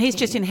 2018. And he's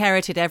just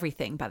inherited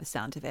everything by the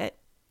sound of it.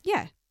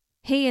 Yeah.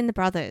 He and the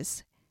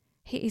brothers.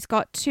 He's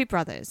got 2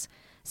 brothers.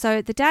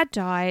 So the dad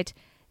died.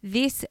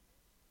 This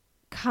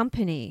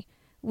company,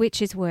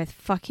 which is worth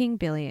fucking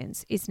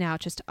billions, is now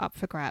just up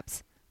for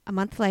grabs. A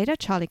month later,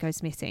 Charlie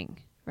goes missing,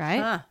 right?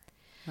 Ah,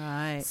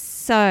 right.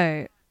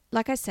 So,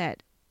 like I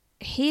said,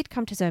 he'd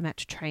come to Zermatt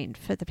to train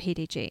for the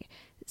PDG.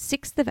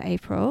 6th of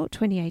April,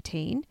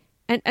 2018.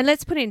 And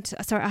let's put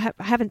into, sorry, I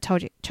haven't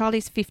told you,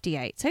 Charlie's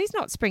 58. So he's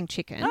not spring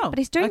chicken, but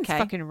he's doing this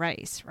fucking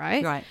race,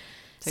 right? Right.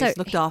 So he's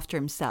looked after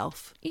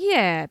himself.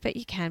 Yeah, but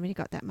you can when you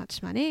got that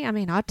much money. I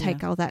mean, I'd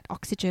take all that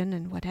oxygen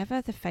and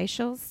whatever, the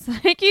facials.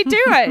 Like, you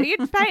do it.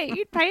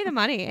 You'd pay the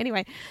money.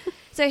 Anyway,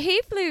 so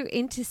he flew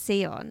into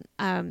Sion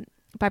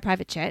by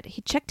private jet.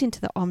 He checked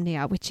into the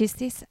Omnia, which is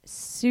this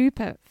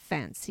super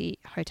fancy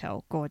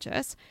hotel,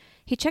 gorgeous.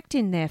 He checked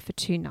in there for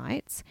 2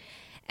 nights.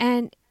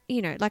 And,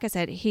 you know, like I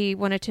said, he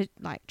wanted to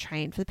like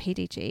train for the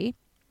PDG.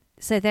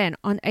 So then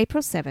on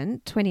April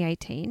 7,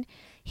 2018,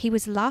 he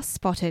was last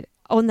spotted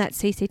on that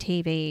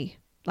CCTV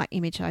like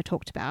image I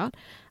talked about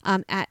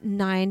at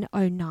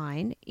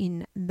 9:09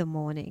 in the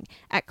morning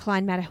at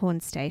Klein Matterhorn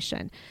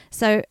station.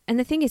 So, and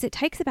the thing is, it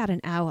takes about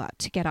an hour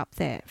to get up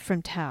there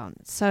from town.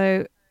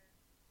 So,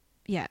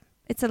 yeah,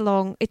 it's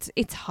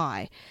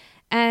high.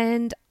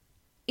 And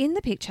in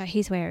the picture,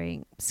 he's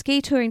wearing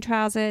ski touring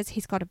trousers.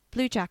 He's got a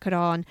blue jacket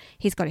on.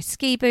 He's got his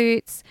ski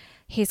boots.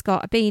 He's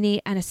got a beanie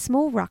and a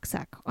small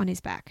rucksack on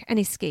his back and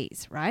his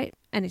skis, right?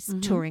 And his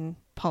touring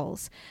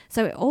poles.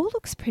 So it all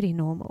looks pretty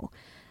normal.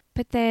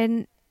 But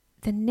then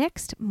the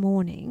next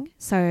morning,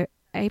 so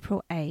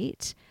April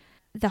 8,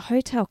 the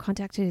hotel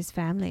contacted his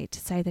family to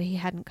say that he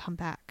hadn't come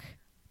back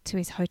to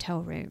his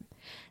hotel room.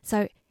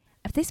 So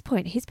at this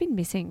point, he's been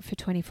missing for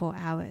 24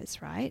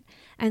 hours, right?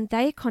 And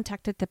they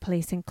contacted the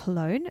police in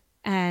Cologne,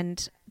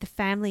 and the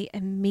family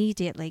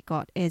immediately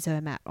got Air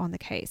Zermatt on the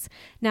case.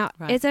 Now,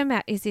 Air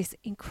Zermatt is this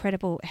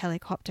incredible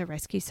helicopter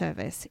rescue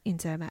service in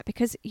Zermatt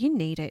because you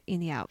need it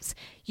in the Alps.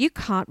 You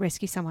can't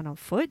rescue someone on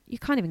foot. You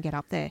can't even get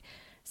up there.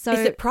 So,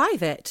 is it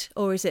private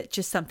or is it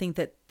just something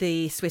that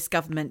the Swiss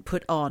government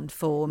put on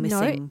for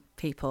missing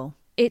people?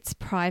 It's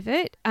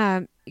private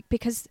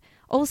because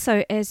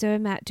also Air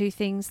Zermatt do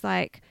things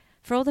like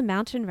for all the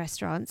mountain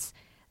restaurants,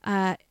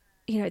 they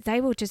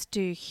will just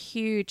do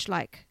huge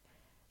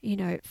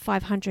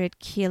 500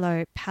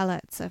 kilo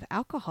pallets of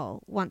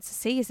alcohol once a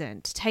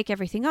season to take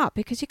everything up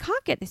because you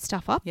can't get this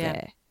stuff up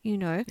there,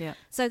 Yeah.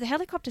 So the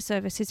helicopter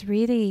service is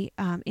really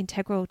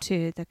integral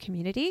to the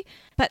community,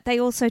 but they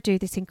also do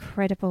this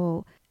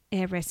incredible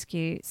air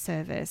rescue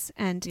service.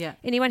 And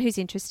anyone who's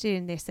interested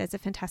in this, there's a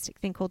fantastic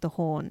thing called The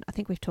Horn. I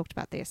think we've talked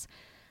about this.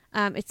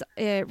 It's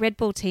Red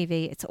Bull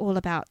TV. It's all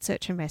about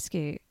search and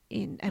rescue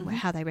and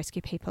how they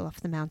rescue people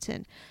off the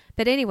mountain.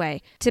 But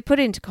anyway, to put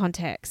it into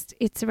context,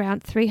 it's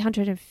around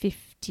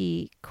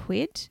 350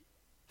 quid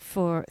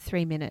for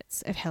 3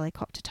 minutes of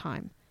helicopter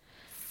time.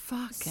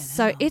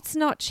 So hell. it's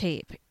not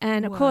cheap.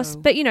 And of course,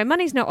 but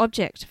money's no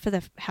object for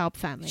the Halb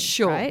family,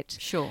 right?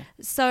 Sure.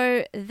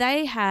 So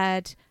they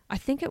had, I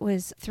think it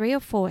was 3 or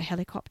 4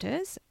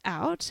 helicopters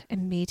out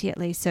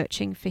immediately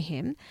searching for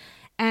him.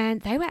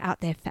 And they were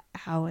out there for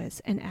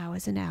hours and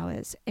hours and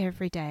hours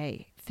every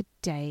day for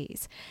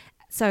days.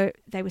 So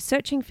they were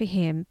searching for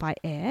him by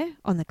air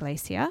on the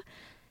glacier.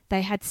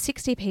 They had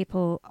 60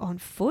 people on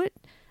foot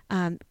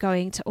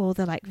going to all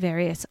the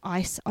various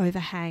ice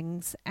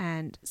overhangs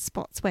and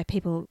spots where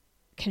people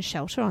can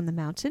shelter on the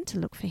mountain to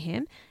look for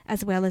him,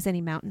 as well as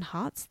any mountain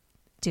huts.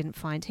 Didn't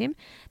find him.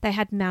 They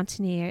had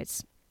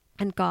mountaineers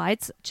and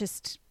guides,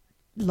 just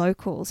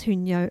locals who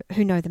know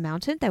the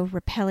mountain. They were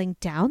rappelling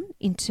down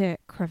into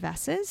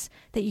crevasses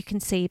that you can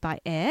see by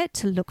air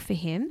to look for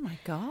him. Oh my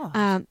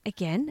God.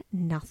 Again,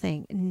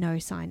 nothing, no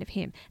sign of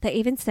him. They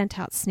even sent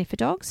out sniffer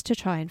dogs to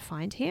try and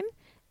find him.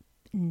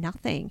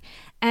 Nothing.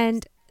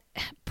 And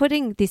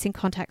putting this in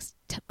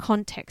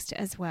context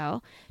as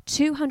well,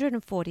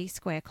 240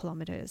 square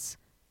kilometers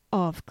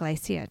of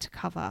glacier to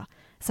cover.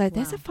 So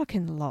there's a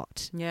fucking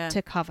lot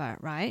to cover,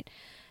 right?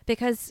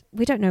 Because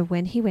we don't know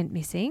when he went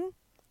missing.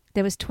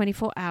 There was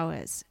 24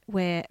 hours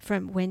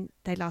from when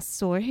they last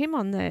saw him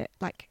on the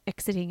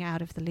exiting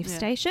out of the lift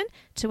station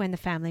to when the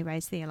family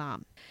raised the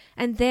alarm.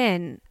 And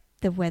then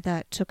the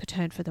weather took a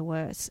turn for the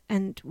worse,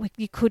 and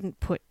you couldn't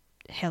put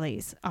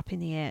helis up in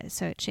the air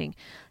searching.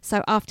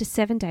 So after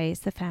 7 days,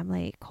 the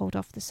family called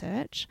off the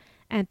search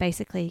and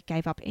basically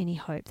gave up any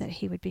hope that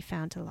he would be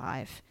found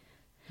alive.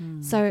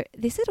 So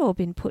this had all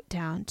been put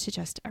down to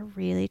just a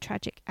really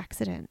tragic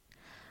accident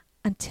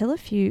until a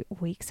few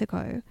weeks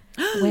ago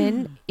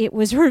when it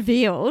was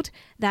revealed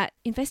that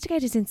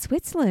investigators in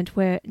Switzerland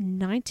were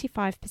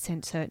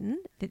 95% certain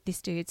that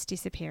this dude's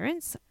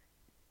disappearance,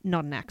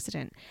 not an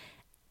accident.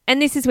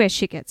 And this is where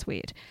shit gets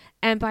weird.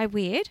 And by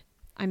weird,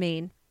 I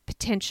mean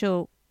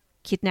potential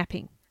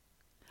kidnapping.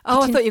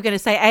 Oh, I thought you were going to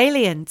say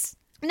aliens.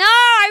 No,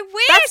 I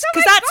wish.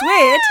 Because that's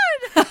weird.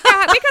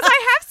 Because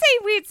I have seen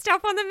weird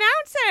stuff on the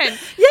mountain.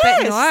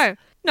 Yes. But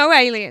no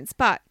aliens,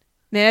 but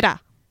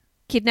murder,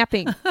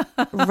 kidnapping,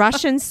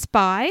 Russian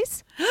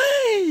spies,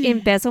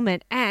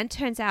 embezzlement, and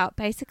turns out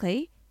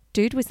basically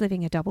dude was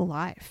living a double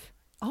life.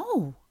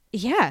 Oh.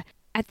 Yeah.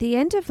 At the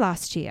end of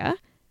last year,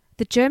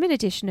 the German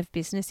edition of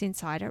Business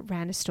Insider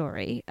ran a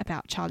story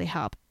about Charlie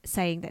Halp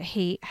saying that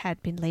he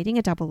had been leading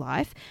a double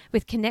life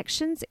with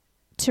connections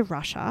to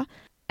Russia.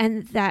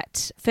 And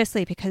that,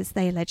 firstly, because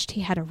they alleged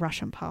he had a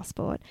Russian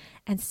passport.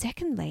 And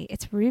secondly,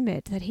 it's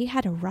rumoured that he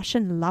had a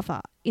Russian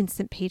lover in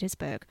St.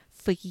 Petersburg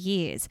for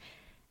years.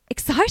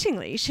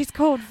 Excitingly, she's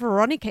called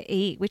Veronica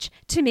E., which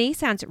to me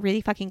sounds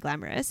really fucking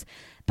glamorous.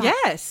 But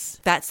Yes,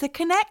 that's the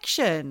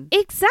connection.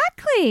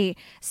 exactly.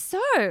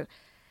 So,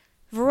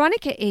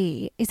 Veronica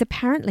E. is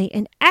apparently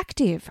an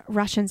active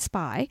Russian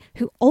spy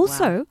who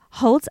also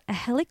holds a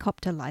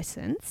helicopter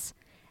license.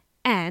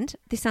 And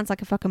this sounds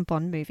like a fucking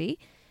Bond movie.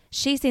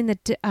 She's in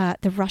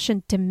the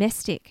Russian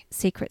domestic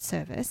secret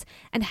service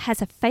and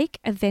has a fake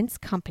events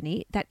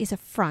company that is a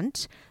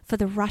front for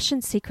the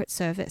Russian secret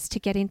service to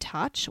get in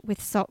touch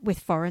with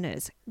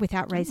foreigners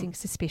without raising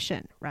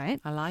suspicion, right?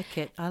 I like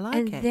it.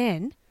 And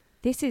then,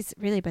 this is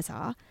really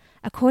bizarre,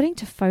 according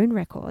to phone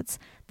records,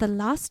 the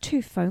last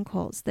 2 phone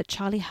calls that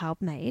Charlie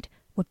Halp made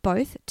were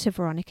both to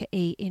Veronica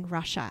E. in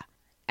Russia.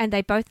 And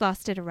they both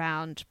lasted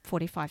around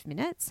 45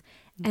 minutes.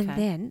 Okay. And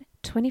then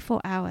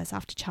 24 hours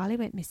after Charlie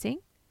went missing,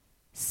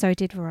 so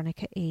did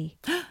Veronica E.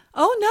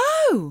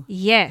 Oh, no.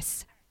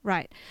 Yes,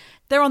 right.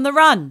 They're on the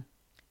run.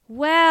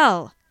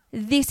 Well,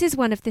 this is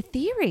one of the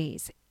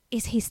theories.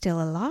 Is he still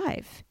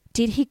alive?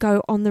 Did he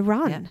go on the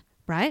run? Yeah.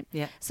 Right?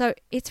 Yeah. So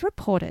it's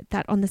reported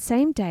that on the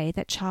same day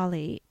that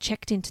Charlie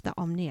checked into the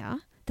Omnia,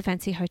 the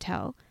fancy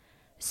hotel,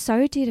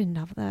 so did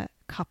another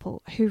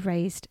couple who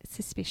raised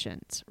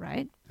suspicions,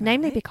 right?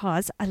 Namely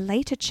because a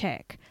later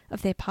check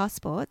of their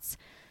passports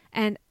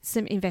and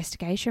some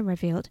investigation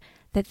revealed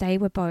that they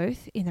were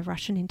both in the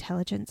Russian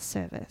intelligence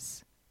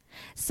service.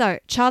 So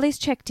Charlie's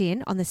checked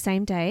in on the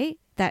same day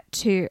that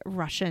 2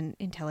 Russian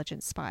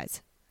intelligence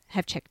spies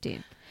have checked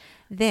in.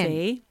 Then,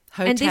 See?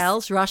 and this-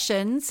 Hotels,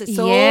 Russians, it's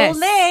Yes. all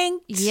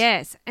linked.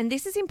 Yes, and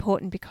this is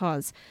important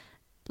because,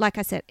 like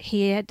I said,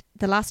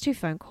 the last 2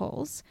 phone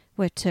calls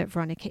were to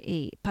Veronica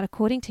E. But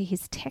according to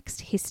his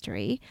text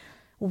history,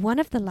 one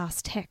of the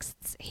last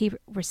texts he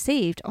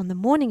received on the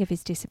morning of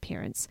his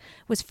disappearance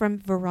was from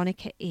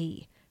Veronica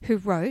E., who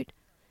wrote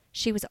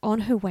she was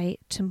on her way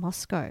to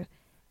Moscow,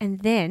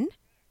 and then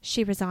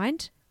she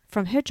resigned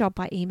from her job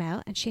by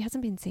email, and she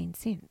hasn't been seen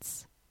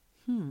since.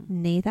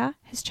 Neither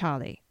has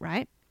Charlie,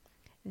 right?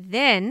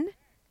 Then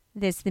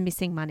there's the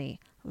missing money.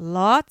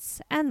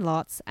 Lots and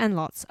lots and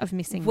lots of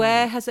missing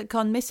Where money. has it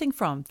gone missing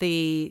from?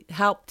 The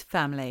Halp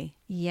family.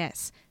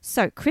 Yes.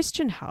 So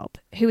Christian Halp,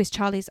 who is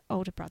Charlie's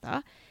older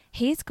brother,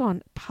 he's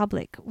gone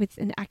public with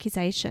an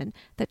accusation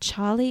that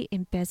Charlie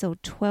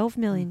embezzled 12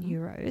 million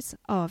euros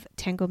of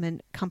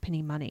Tengelmann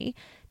company money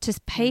to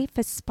pay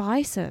for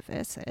spy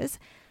services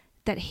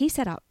that he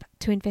set up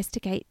to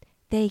investigate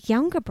their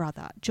younger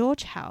brother,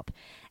 George Halp.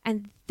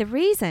 And the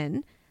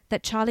reason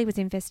that Charlie was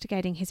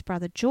investigating his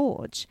brother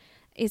George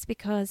is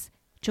because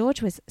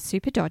George was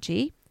super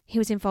dodgy. He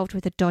was involved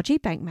with a dodgy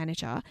bank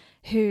manager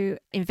who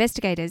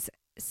investigators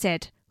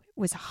said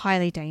was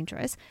highly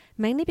dangerous,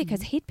 mainly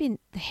because he'd been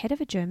the head of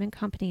a German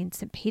company in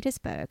St.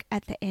 Petersburg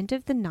at the end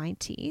of the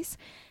 90s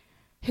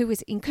who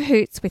was in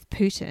cahoots with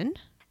Putin,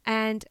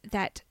 and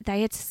that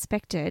they had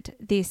suspected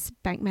this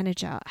bank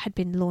manager had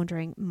been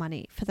laundering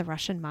money for the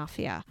Russian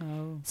mafia.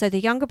 Oh. So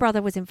the younger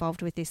brother was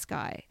involved with this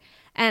guy.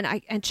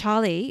 And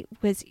Charlie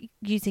was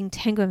using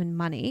Tengelmann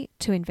money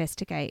to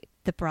investigate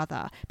the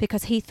brother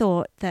because he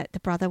thought that the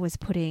brother was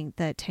putting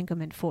the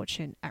Tengelmann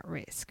fortune at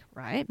risk,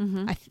 right?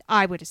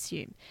 I would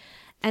assume.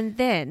 And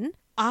then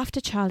after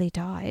Charlie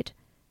died,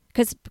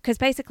 because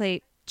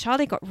basically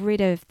Charlie got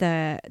rid of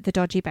the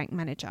dodgy bank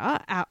manager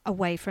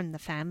away from the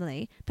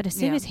family, but as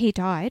soon as he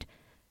died,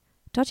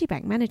 dodgy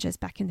bank manager's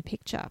back in the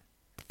picture.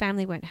 The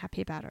family weren't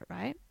happy about it,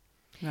 right?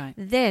 Right.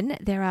 Then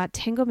there are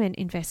Tengelmann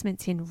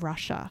investments in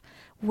Russia,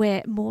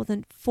 where more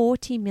than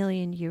 40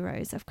 million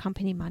euros of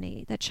company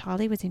money that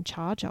Charlie was in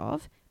charge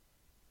of,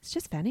 it's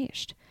just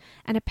vanished.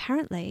 And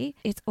apparently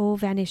it's all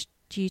vanished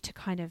due to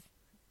kind of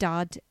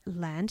dud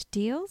land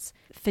deals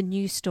for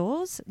new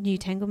stores, new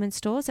Tengelmann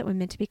stores that were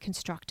meant to be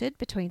constructed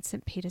between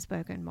St.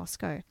 Petersburg and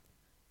Moscow.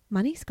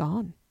 Money's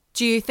gone.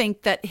 Do you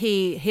think that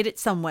he hid it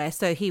somewhere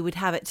so he would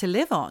have it to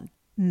live on?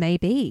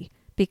 Maybe.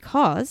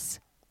 because,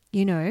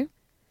 you know,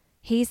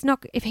 he's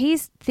not, if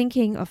he's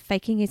thinking of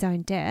faking his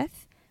own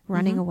death,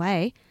 running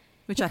away,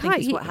 Which he I think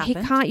can't is what happened.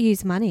 He can't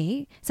use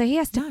money, so he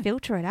has to No.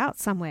 filter it out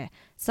somewhere.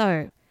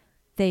 So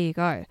there you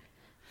go.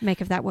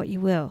 Make of that what you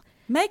will.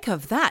 Make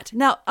of that.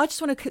 Now, I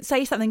just want to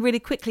say something really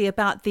quickly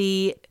about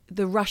the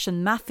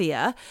Russian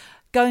mafia.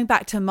 Going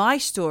back to my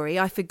story,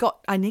 I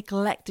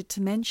neglected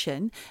to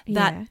mention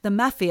that Yeah. the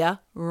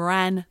mafia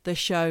ran the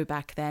show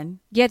back then.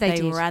 Yeah, they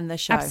did. ran the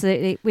show.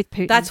 Absolutely, with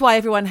Putin. That's why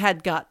everyone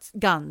had guns.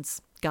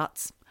 guns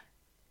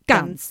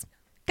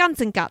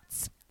and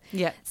guts.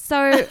 Yeah.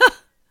 So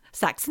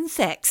Saxon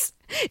sex.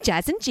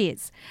 jazz and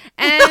jizz.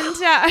 And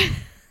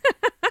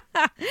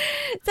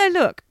so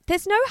look,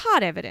 there's no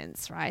hard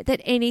evidence, right,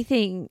 that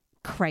anything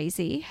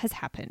crazy has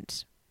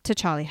happened to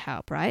Charlie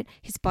Halp, right?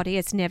 His body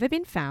has never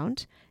been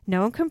found.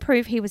 No one can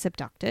prove he was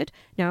abducted.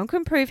 No one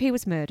can prove he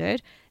was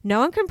murdered. No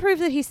one can prove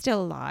that he's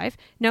still alive.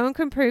 No one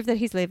can prove that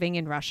he's living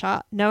in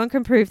Russia. No one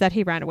can prove that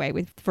he ran away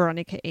with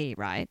Veronica E.,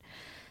 right?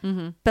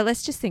 Mm-hmm. But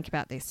let's just think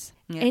about this.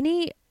 Yeah.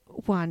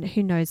 Anyone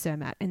who knows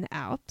Zermatt in the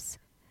Alps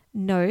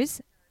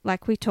knows,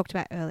 like we talked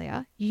about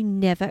earlier, you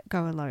never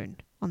go alone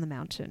on the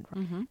mountain.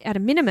 Mm-hmm. At a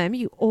minimum,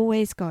 you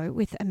always go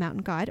with a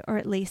mountain guide or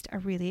at least a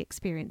really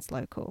experienced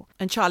local.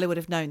 And Charlie would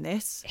have known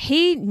this.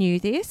 He knew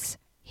this.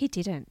 He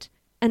didn't.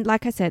 And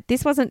like I said,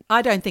 this wasn't...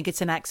 I don't think it's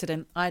an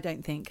accident. I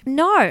don't think.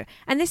 No.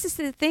 And this is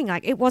the thing.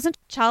 Like, it wasn't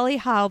Charlie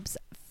Halp's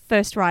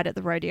first ride at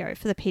the rodeo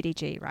for the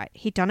PDG, right?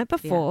 He'd done it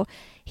before.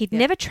 He'd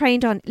never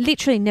trained on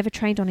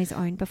his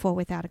own before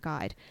without a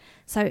guide.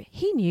 So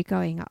he knew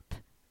going up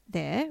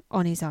there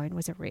on his own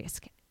was a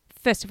risk.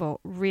 First of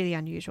all, really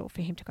unusual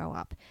for him to go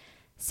up.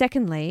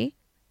 Secondly,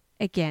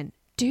 again,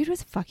 dude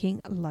was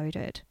fucking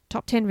loaded.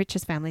 Top 10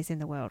 richest families in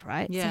the world,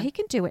 right? Yeah. So he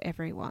can do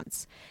whatever he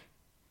wants.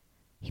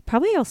 He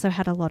probably also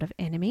had a lot of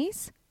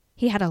enemies.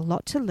 He had a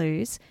lot to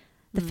lose.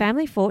 The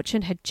family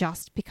fortune had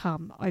just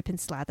become open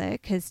slather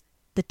because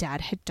the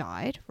dad had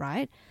died,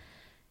 right?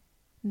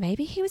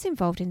 Maybe he was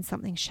involved in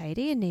something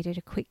shady and needed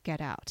a quick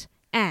get out.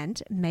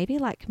 And maybe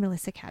like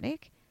Melissa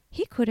Caddick,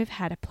 he could have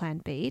had a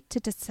plan B to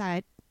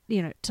decide,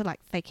 you know, to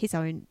like fake his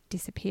own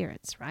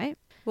disappearance, right?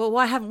 Well,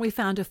 why haven't we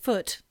found a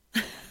foot?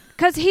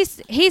 Because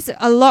he's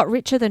a lot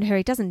richer than her.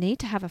 He doesn't need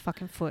to have a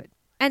fucking foot.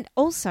 And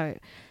also,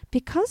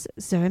 because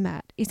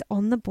Zermatt is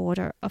on the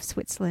border of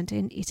Switzerland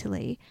and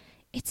Italy,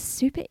 it's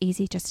super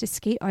easy just to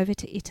ski over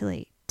to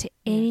Italy, to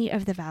any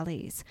of the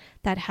valleys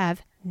that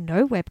have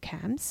no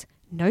webcams,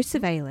 no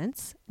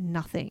surveillance,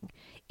 nothing.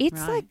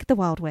 It's Right. like the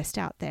Wild West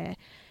out there,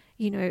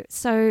 you know,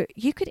 so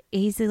you could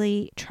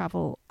easily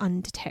travel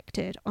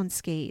undetected on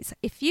skis.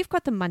 If you've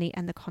got the money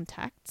and the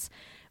contacts,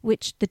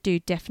 which the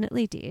dude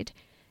definitely did,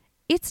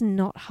 it's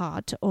not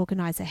hard to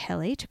organise a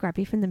heli to grab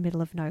you from the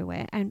middle of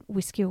nowhere and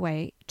whisk you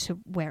away to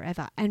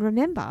wherever. And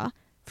remember,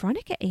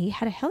 Veronica E.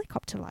 had a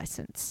helicopter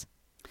licence.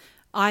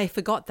 I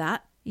forgot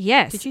that.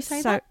 Yes. Did you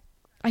say so, that?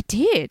 I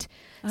did.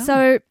 Oh.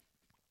 So,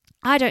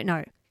 I don't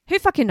know. Who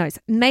fucking knows?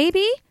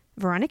 Maybe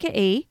Veronica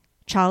E.,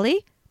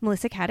 Charlie,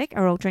 Melissa Caddick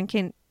are all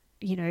drinking,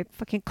 you know,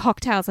 fucking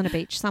cocktails on a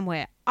beach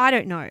somewhere. I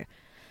don't know.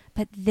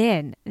 But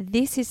then,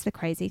 this is the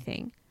crazy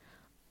thing.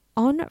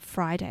 On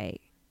Friday,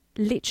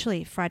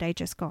 literally Friday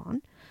just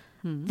gone,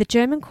 the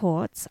German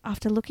courts,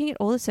 after looking at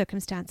all the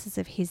circumstances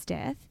of his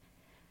death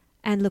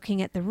and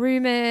looking at the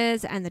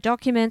rumours and the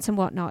documents and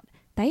whatnot,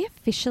 they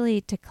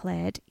officially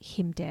declared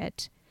him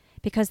dead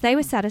because they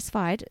were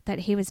satisfied that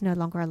he was no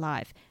longer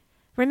alive.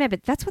 Remember,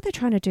 that's what they're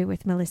trying to do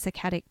with Melissa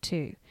Caddick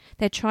too.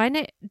 They're trying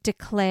to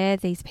declare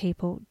these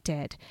people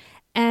dead.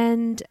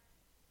 And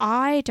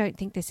I don't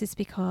think this is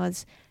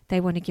because they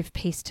want to give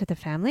peace to the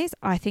families.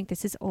 I think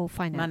this is all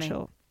financial.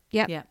 Money.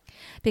 Yep. Yeah.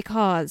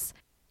 Because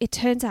it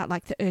turns out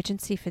like the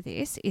urgency for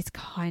this is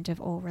kind of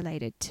all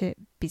related to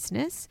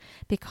business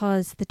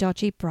because the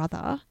dodgy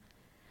brother,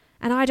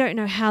 and I don't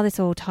know how this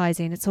all ties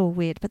in, it's all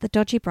weird, but the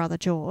dodgy brother,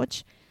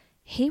 George,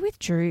 he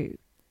withdrew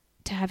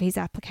to have his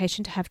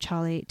application to have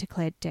Charlie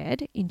declared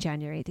dead in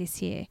January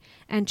this year.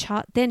 And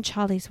then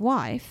Charlie's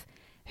wife,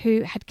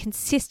 who had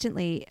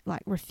consistently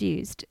like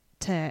refused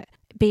to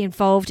be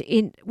involved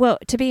in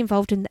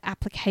the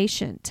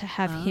application to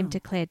have him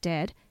declared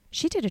dead,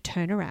 she did a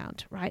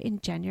turnaround, right, in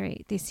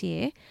January this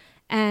year.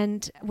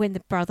 And when the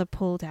brother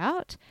pulled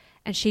out,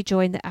 and she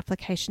joined the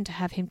application to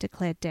have him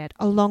declared dead,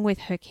 along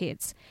with her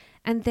kids.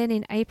 And then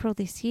in April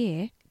this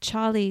year,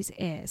 Charlie's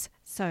heirs,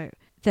 so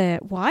the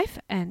wife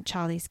and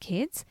Charlie's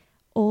kids,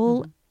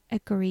 all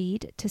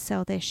agreed to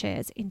sell their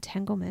shares in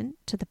Tengelmann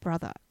to the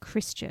brother,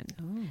 Christian,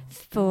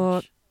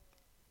 for,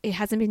 it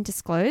hasn't been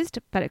disclosed,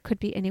 but it could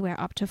be anywhere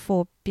up to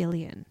 4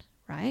 billion,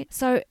 right?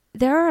 So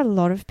there are a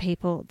lot of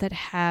people that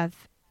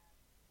have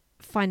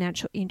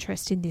financial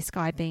interest in this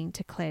guy being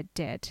declared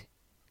dead.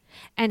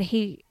 And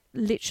he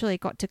literally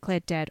got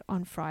declared dead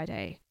on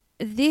Friday.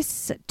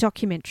 This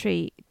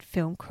documentary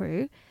film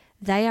crew,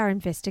 they are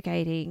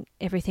investigating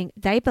everything.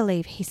 They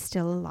believe he's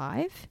still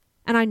alive.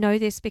 And I know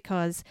this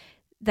because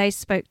they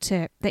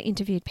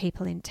interviewed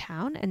people in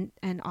town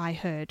and I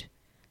heard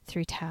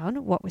through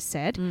town what was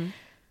said.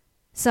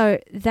 So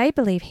they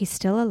believe he's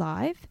still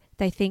alive.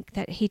 They think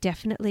that he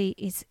definitely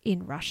is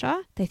in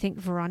Russia. They think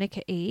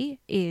Veronica E.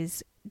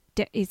 is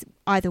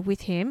either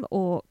with him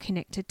or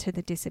connected to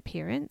the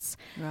disappearance.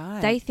 Right.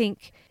 They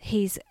think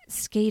he's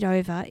skied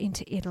over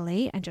into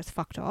Italy and just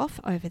fucked off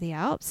over the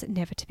Alps,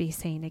 never to be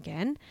seen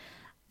again.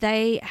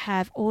 They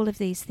have all of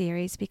these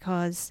theories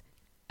because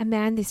a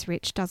man this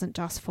rich doesn't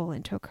just fall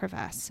into a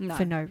crevasse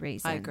for no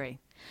reason. I agree.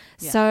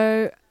 Yeah.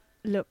 So,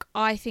 look,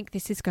 I think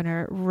this is going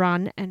to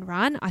run and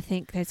run. I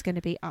think there's going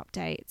to be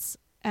updates.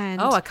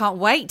 And I can't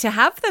wait to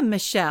have them,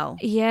 Michelle.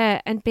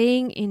 yeah, and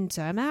being in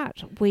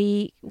Zermatt,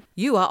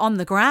 You are on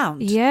the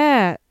ground.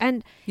 yeah,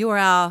 and You are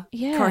our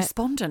Yeah.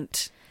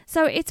 correspondent.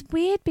 so it's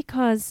weird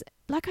because,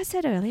 like I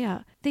said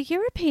earlier, the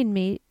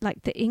European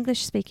like the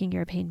English-speaking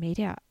European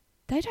media,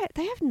 they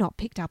have not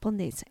picked up on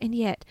this, and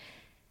yet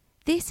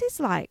this is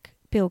like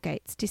Bill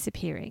Gates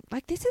disappearing.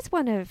 Like this is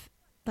one of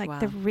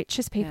the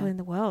richest people in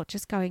the world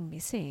just going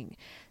missing.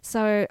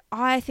 So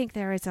I think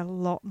there is a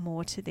lot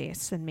more to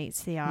this than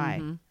meets the eye.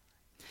 Mm-hmm.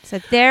 So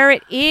there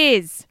it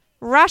is,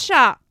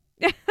 Russia.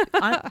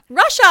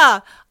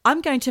 Russia!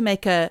 I'm going to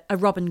make a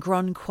Robin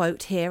Gron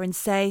quote here and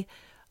say,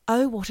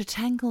 "Oh, what a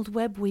tangled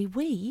web we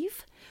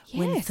weave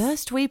when Yes.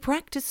 first we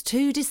practice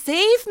to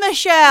deceive,"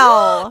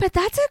 Michelle. But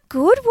that's a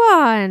good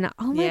one.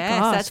 Oh my yes,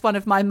 gosh. that's one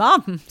of my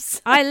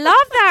mums. I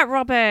love that,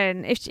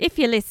 Robin. If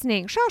you're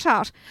listening, shout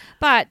out.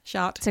 But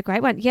Shout. it's a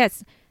great one.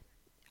 Yes.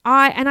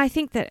 I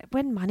think that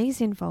when money's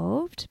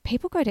involved,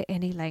 people go to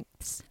any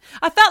lengths.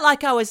 I felt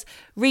like I was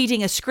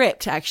reading a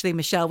script, actually,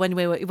 Michelle,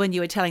 when you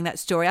were telling that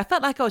story. I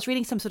felt like I was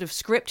reading some sort of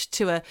script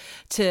to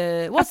what's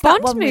a that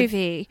Bond one with-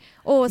 movie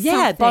or something.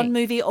 Yeah, Bond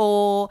movie,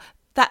 or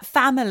that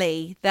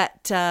family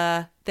that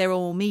they're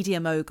all media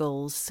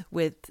moguls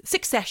with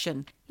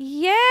Succession.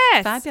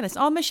 Yes. Fabulous.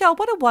 Oh, Michelle,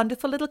 what a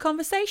wonderful little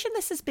conversation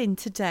this has been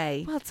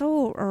today. Well, it's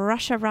all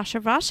Russia, Russia,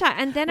 Russia.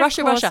 And then,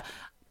 Russia, of course, Russia.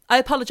 I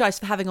apologise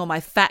for having all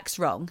my facts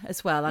wrong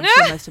as well. I'm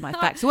sure most of my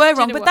facts were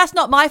wrong, know but what? that's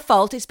not my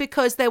fault. It's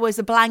because there was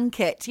a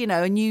blanket,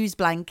 a news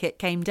blanket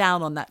came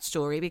down on that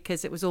story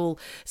because it was all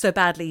so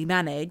badly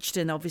managed,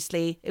 and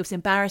obviously it was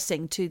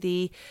embarrassing to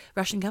the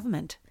Russian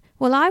government.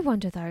 Well, I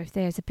wonder, though, if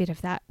there's a bit of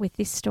that with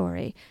this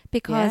story,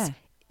 because Yeah.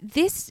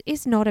 this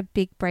is not a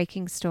big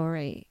breaking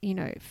story,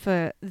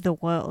 for the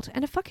world.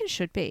 And it fucking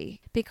should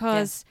be,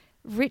 because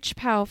rich,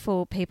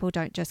 powerful people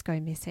don't just go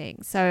missing.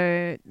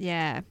 So,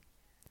 yeah.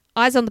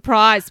 Eyes on the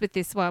prize with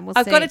this one. We'll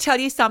I've see. got to tell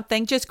you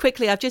something just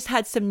quickly. I've just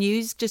had some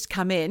news just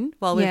come in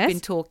while we've Yes. been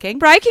talking.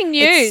 Breaking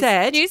news. It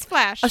said,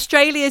 Newsflash.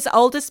 Australia's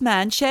oldest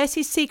man shares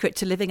his secret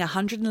to living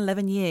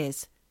 111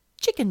 years.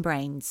 Chicken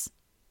brains.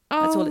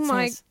 That's all it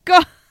my says.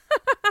 God.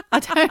 I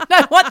don't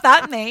know what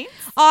that means.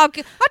 I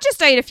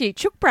just ate a few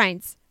chook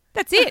brains.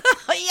 That's it.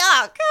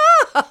 Yuck.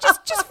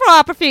 just fry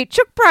up a few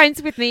chook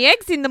brains with me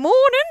eggs in the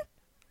morning.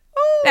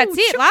 That's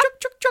it, love.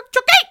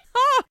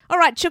 Chooky. All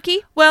right,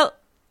 Chooky. Well,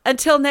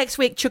 until next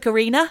week,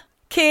 Chookarina,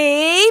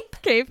 keep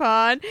Keep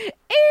on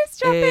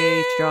eavesdropping.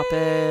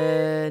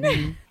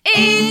 eavesdropping.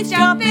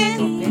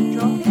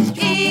 Eavesdropping.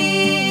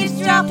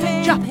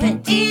 Eavesdropping. Drop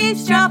it.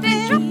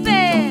 Eavesdropping.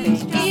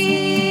 Dropping.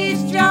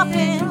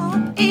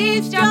 Eavesdropping.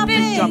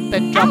 Eavesdropping.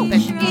 Dropping.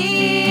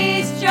 Ouch.